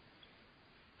Duty.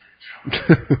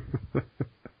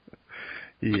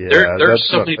 Yeah, there are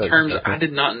so many terms I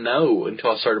did not know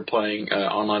until I started playing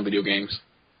online video games.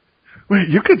 Wait,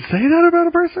 you could say that about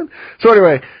a person? So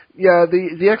anyway, yeah,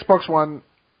 the Xbox One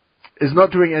is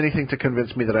not doing anything to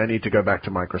convince me that I need to go back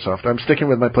to Microsoft. I'm sticking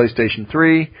with my PlayStation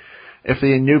 3. If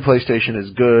the new PlayStation is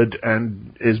good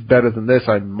and is better than this,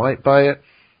 I might buy it.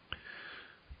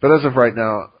 But as of right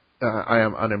now, I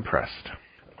am unimpressed.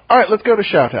 Alright, let's go to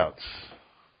shout-outs.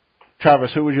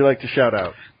 Travis, who would you like to shout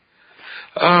out?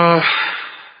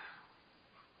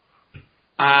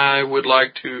 I would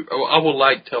like to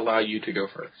allow you to go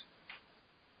first.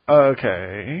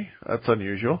 Okay, that's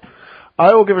unusual.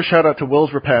 I will give a shout out to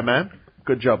Will's Repairman.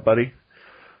 Good job, buddy.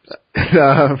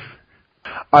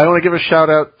 I want to give a shout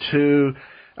out to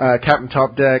Captain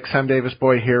Top Deck, Sam Davis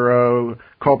Boy Hero,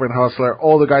 Corbin Hostler,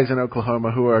 all the guys in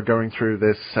Oklahoma who are going through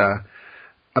this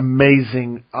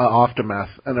amazing aftermath,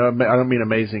 and I don't mean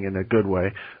amazing in a good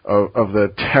way, of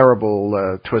the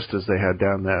terrible twisters they had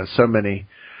down there.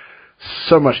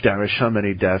 So much damage, so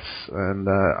many deaths, and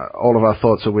all of our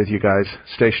thoughts are with you guys.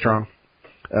 Stay strong.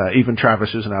 Even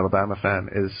Travis, who's an Alabama fan,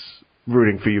 is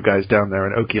rooting for you guys down there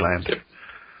in Okie land. Yep.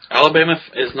 Alabama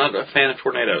is not a fan of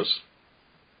tornadoes.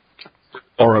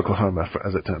 Or Oklahoma,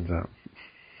 as it turns out.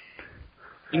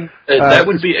 That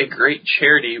would be a great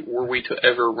charity were we to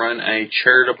ever run a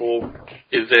charitable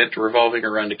event revolving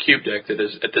around a cube deck that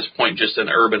is, at this point, just an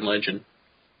urban legend.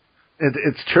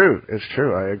 It's true. It's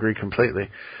true. I agree completely.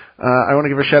 I want to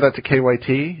give a shout out to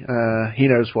KYT. He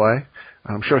knows why.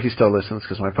 I'm sure he still listens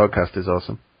because my podcast is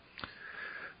awesome.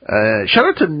 Shout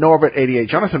out to Norbert88,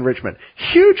 Jonathan Richmond.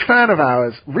 Huge fan of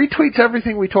ours. Retweets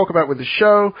everything we talk about with the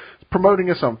show,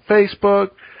 promoting us on Facebook.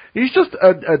 He's just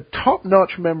a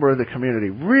top-notch member of the community.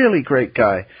 Really great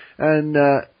guy. And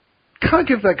can't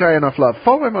give that guy enough love.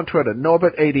 Follow him on Twitter,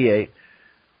 Norbert88.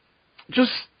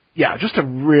 Just a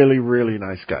really, really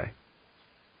nice guy.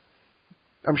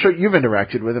 I'm sure you've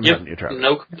interacted with him, haven't you, Travis?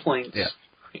 No complaints. Yeah.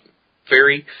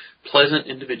 Very pleasant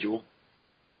individual.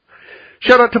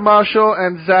 Shout out to Marshall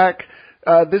and Zach.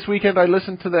 This weekend I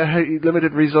listened to the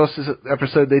Limited Resources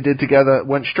episode they did together,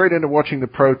 went straight into watching the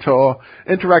Pro Tour,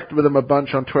 interacted with them a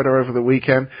bunch on Twitter over the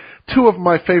weekend. Two of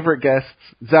my favorite guests,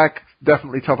 Zach,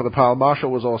 definitely top of the pile. Marshall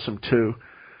was awesome too.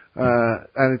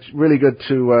 And it's really good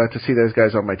to see those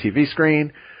guys on my TV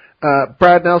screen.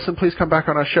 Brad Nelson, please come back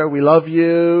on our show. We love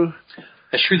you.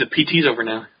 That's true. The PT's over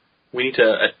now. We need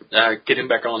to get him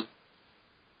back on.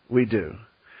 We do.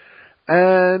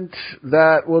 And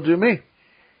that will do me.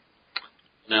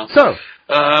 No. So,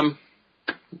 I'd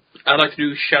like to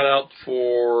do a shout out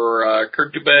for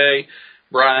Kirk Dubay,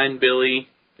 Brian, Billy,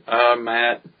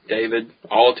 Matt, David,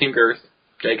 all of Team Girth,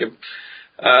 Jacob.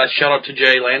 Shout out to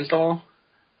Jay Lansdall,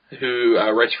 who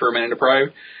writes for Man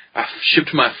Deprived. I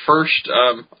shipped my first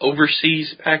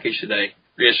overseas package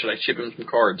yesterday, shipped him some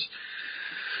cards.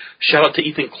 Shout out to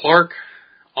Ethan Clark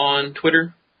on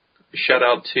Twitter. Shout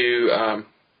out to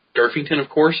Durfington, of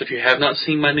course. If you have not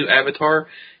seen my new avatar,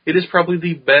 it is probably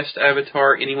the best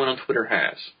avatar anyone on Twitter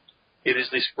has. It is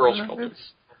the Squirrel Sculptor.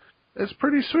 It's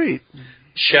pretty sweet.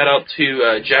 Shout out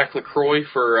to Jack LaCroix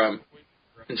for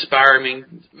inspiring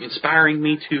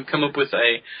me to come up with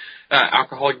a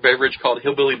alcoholic beverage called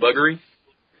Hillbilly Buggery.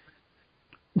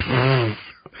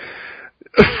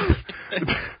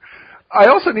 I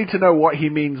also need to know what he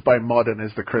means by modern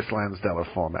as the Chris Lansdell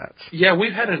formats. Yeah,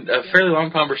 we've had a fairly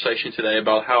long conversation today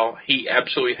about how he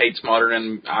absolutely hates modern,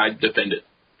 and I defend it.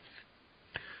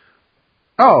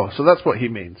 Oh, so that's what he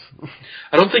means.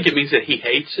 I don't think it means that he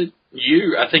hates it.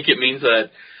 I think it means that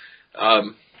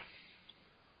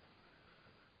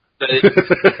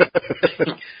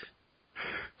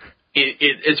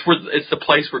it's the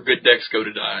place where good decks go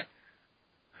to die.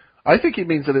 I think he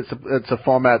means that it's a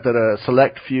format that a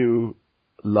select few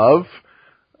love,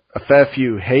 a fair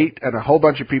few hate, and a whole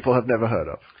bunch of people have never heard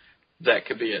of. That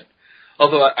could be it.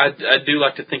 Although I do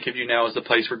like to think of you now as the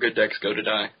place where good decks go to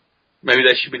die. Maybe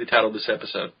that should be the title of this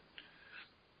episode.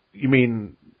 You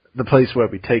mean the place where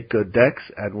we take good decks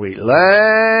and we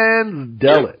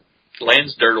Lansdell it?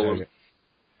 Lansdurtle them.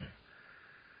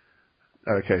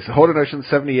 Okay, so Horde Notion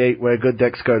 78, where good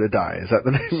decks go to die. Is that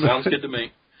the name? Sounds good to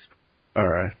me. All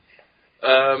right.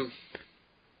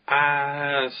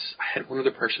 I had one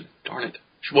other person. Darn it.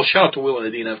 Well, shout out to Will and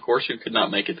Adina, of course, who could not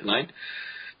make it tonight.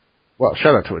 Well,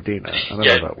 shout out to Adina. I don't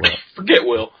know about Will. Forget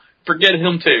Will. Forget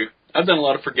him, too. I've done a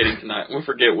lot of forgetting tonight. We'll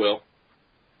forget Will.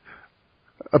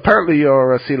 Apparently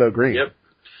you're CeeLo Green. Yep.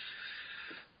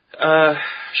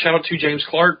 Shout out to James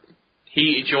Clark.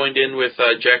 He joined in with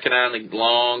Jack and I in a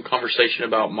long conversation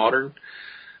about modern.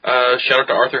 Shout out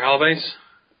to Arthur Halvace.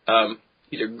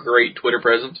 He's a great Twitter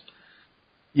presence.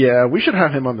 Yeah, we should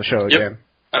have him on the show again.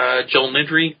 Joel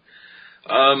Nidry.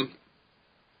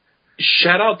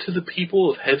 Shout out to the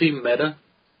people of Heavy Meta.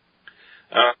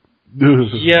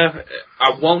 Yeah,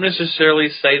 I won't necessarily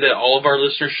say that all of our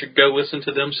listeners should go listen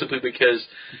to them simply because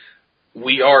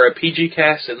we are a PG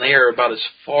cast and they are about as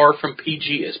far from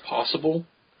PG as possible.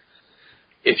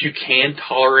 If you can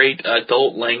tolerate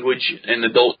adult language and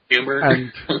adult humor.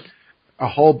 And a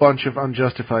whole bunch of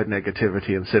unjustified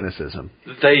negativity and cynicism.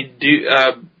 They do.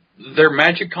 Their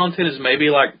magic content is maybe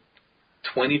like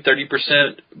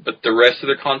 20-30%, but the rest of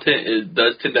their content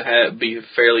does tend to be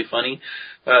fairly funny.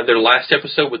 Their last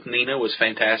episode with Nina was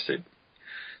fantastic.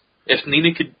 If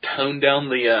Nina could tone down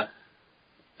the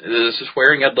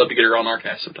swearing, I'd love to get her on our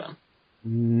cast sometime.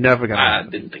 Never gonna happen. I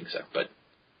didn't think so, but...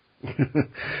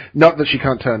 Not that she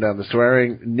can't tone down the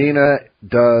swearing. Nina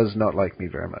does not like me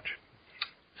very much.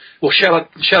 Well, shout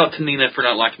out to Nina for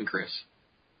not liking Chris.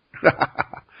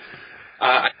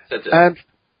 That's it. And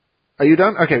are you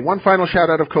done? Okay, one final shout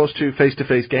out, of course, to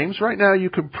Face-to-Face Games. Right now you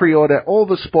can pre-order all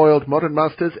the spoiled Modern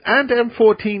Masters and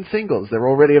M14 singles. They're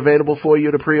already available for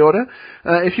you to pre-order.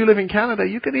 If you live in Canada,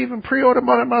 you can even pre-order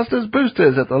Modern Masters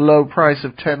boosters at the low price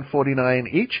of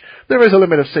 $10.49 each. There is a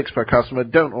limit of 6 per customer.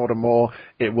 Don't order more.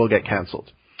 It will get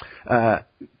cancelled.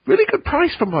 Really good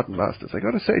price for Modern Masters. I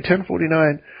got to say,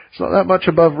 $10.49. It's not that much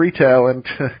above retail, and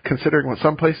considering what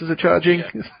some places are charging,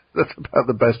 that's about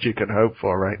the best you can hope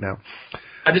for right now.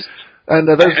 I just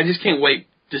can't wait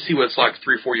to see what it's like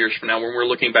 3 or 4 years from now when we're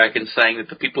looking back and saying that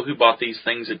the people who bought these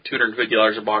things at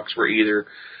 $250 a box were either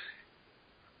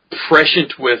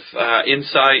prescient with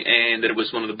insight and that it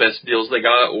was one of the best deals they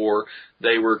got, or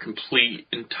they were complete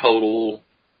and total.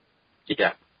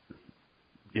 Yeah.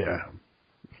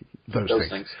 Those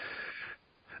things.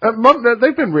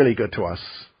 They've been really good to us,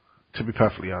 to be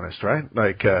perfectly honest, right?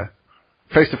 Like,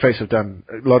 Face-to-Face have done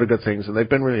a lot of good things, and they've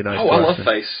been really nice to us. I love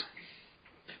Face.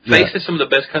 Face is some of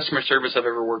the best customer service I've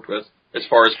ever worked with, as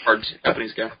far as cards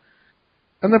companies go.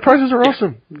 And their prices are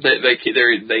awesome.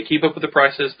 They keep up with the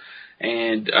prices,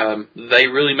 and they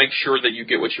really make sure that you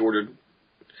get what you ordered.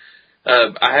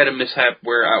 I had a mishap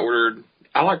where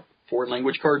I like foreign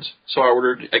language cards, so I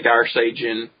ordered a Geyer Sage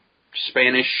in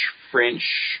Spanish, French,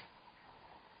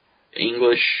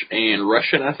 English, and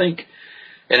Russian, I think.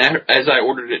 And as I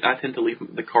ordered it, I tend to leave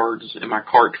the cards in my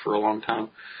cart for a long time.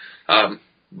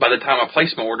 By the time I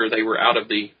placed my order, they were out of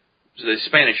the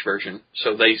Spanish version,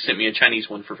 so they sent me a Chinese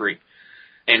one for free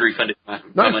and refunded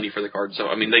my money for the card. So,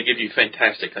 I mean, they give you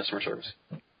fantastic customer service.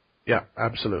 Yeah,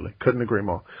 absolutely. Couldn't agree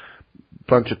more.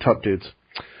 Bunch of top dudes.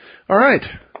 All right.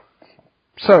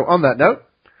 So, on that note,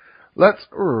 let's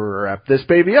wrap this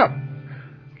baby up.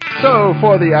 So,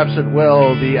 for the absent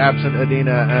Will, the absent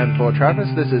Adina, and for Travis,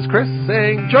 this is Chris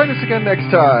saying join us again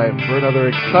next time for another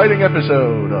exciting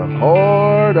episode of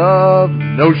Horde of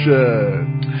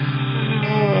Notion.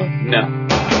 No.